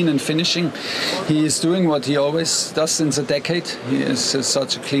 he's clean and finishing. He is doing what he always does since a decade. He is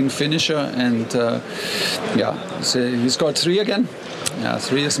such a clean finisher, and he scored 3 again. Yeah,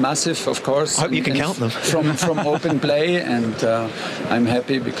 3 is massive, of course. I hope you can count them. from open play, and I'm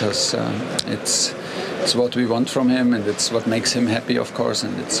happy because it's what we want from him, and it's what makes him happy, of course.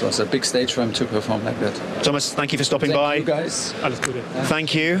 And it was a big stage for him to perform like that. Thomas, thank you for stopping by. Thank you, guys. Alles Gute.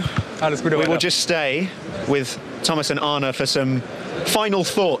 Thank you. Alles Gute. We will just stay with Thomas and Arne for some final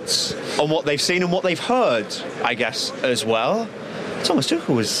thoughts on what they've seen and what they've heard, I guess, as well. Thomas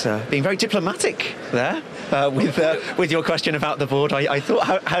Tuchel was being very diplomatic there with your question about the board. I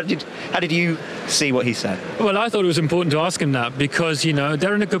thought, how did you see what he said? Well, I thought it was important to ask him that because, you know,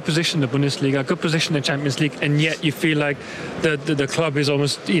 they're in a good position in the Bundesliga, a good position in the Champions League, and yet you feel like the club is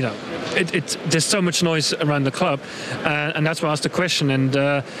almost, you know, there's so much noise around the club, and that's why I asked the question. And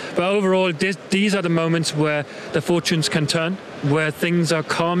but overall, these are the moments where the fortunes can turn, where things are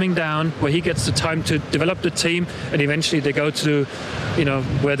calming down, where he gets the time to develop the team, and eventually they go to, you know,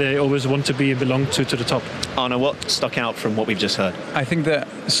 where they always want to be and belong to the top. Arne, what stuck out from what we've just heard? I think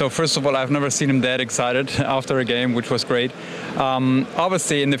so first of all, I've never seen him that excited after a game, which was great.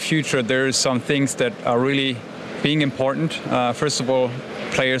 Obviously, in the future, there's some things that are really being important. First of all,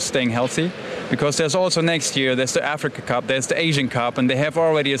 players staying healthy. Because there's also next year, there's the Africa Cup, there's the Asian Cup, and they have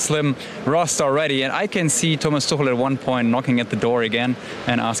already a slim roster already. And I can see Thomas Tuchel at one point knocking at the door again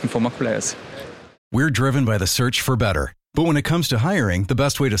and asking for more players. We're driven by the search for better. But when it comes to hiring, the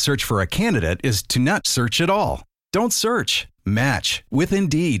best way to search for a candidate is to not search at all. Don't search. Match with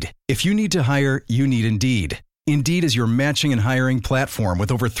Indeed. If you need to hire, you need Indeed. Indeed is your matching and hiring platform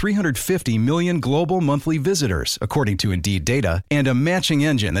with over 350 million global monthly visitors, according to Indeed data, and a matching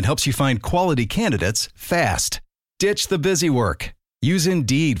engine that helps you find quality candidates fast. Ditch the busy work. Use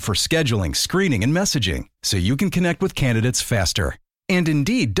Indeed for scheduling, screening, and messaging so you can connect with candidates faster. And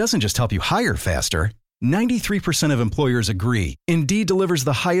Indeed doesn't just help you hire faster. 93% of employers agree Indeed delivers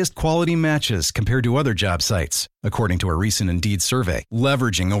the highest quality matches compared to other job sites, according to a recent Indeed survey.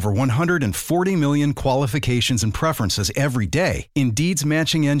 Leveraging over 140 million qualifications and preferences every day, Indeed's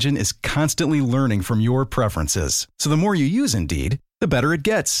matching engine is constantly learning from your preferences. So the more you use Indeed, the better it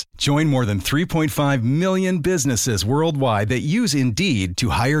gets. Join more than 3.5 million businesses worldwide that use Indeed to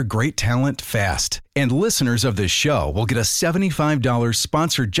hire great talent fast. And listeners of this show will get a $75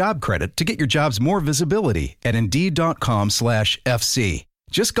 sponsored job credit to get your jobs more visibility at Indeed.com/FC.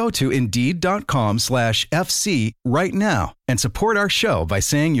 Just go to Indeed.com/FC right now and support our show by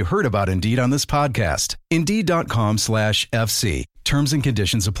saying you heard about Indeed on this podcast. Indeed.com/FC. Terms and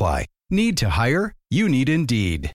conditions apply. Need to hire? You need Indeed.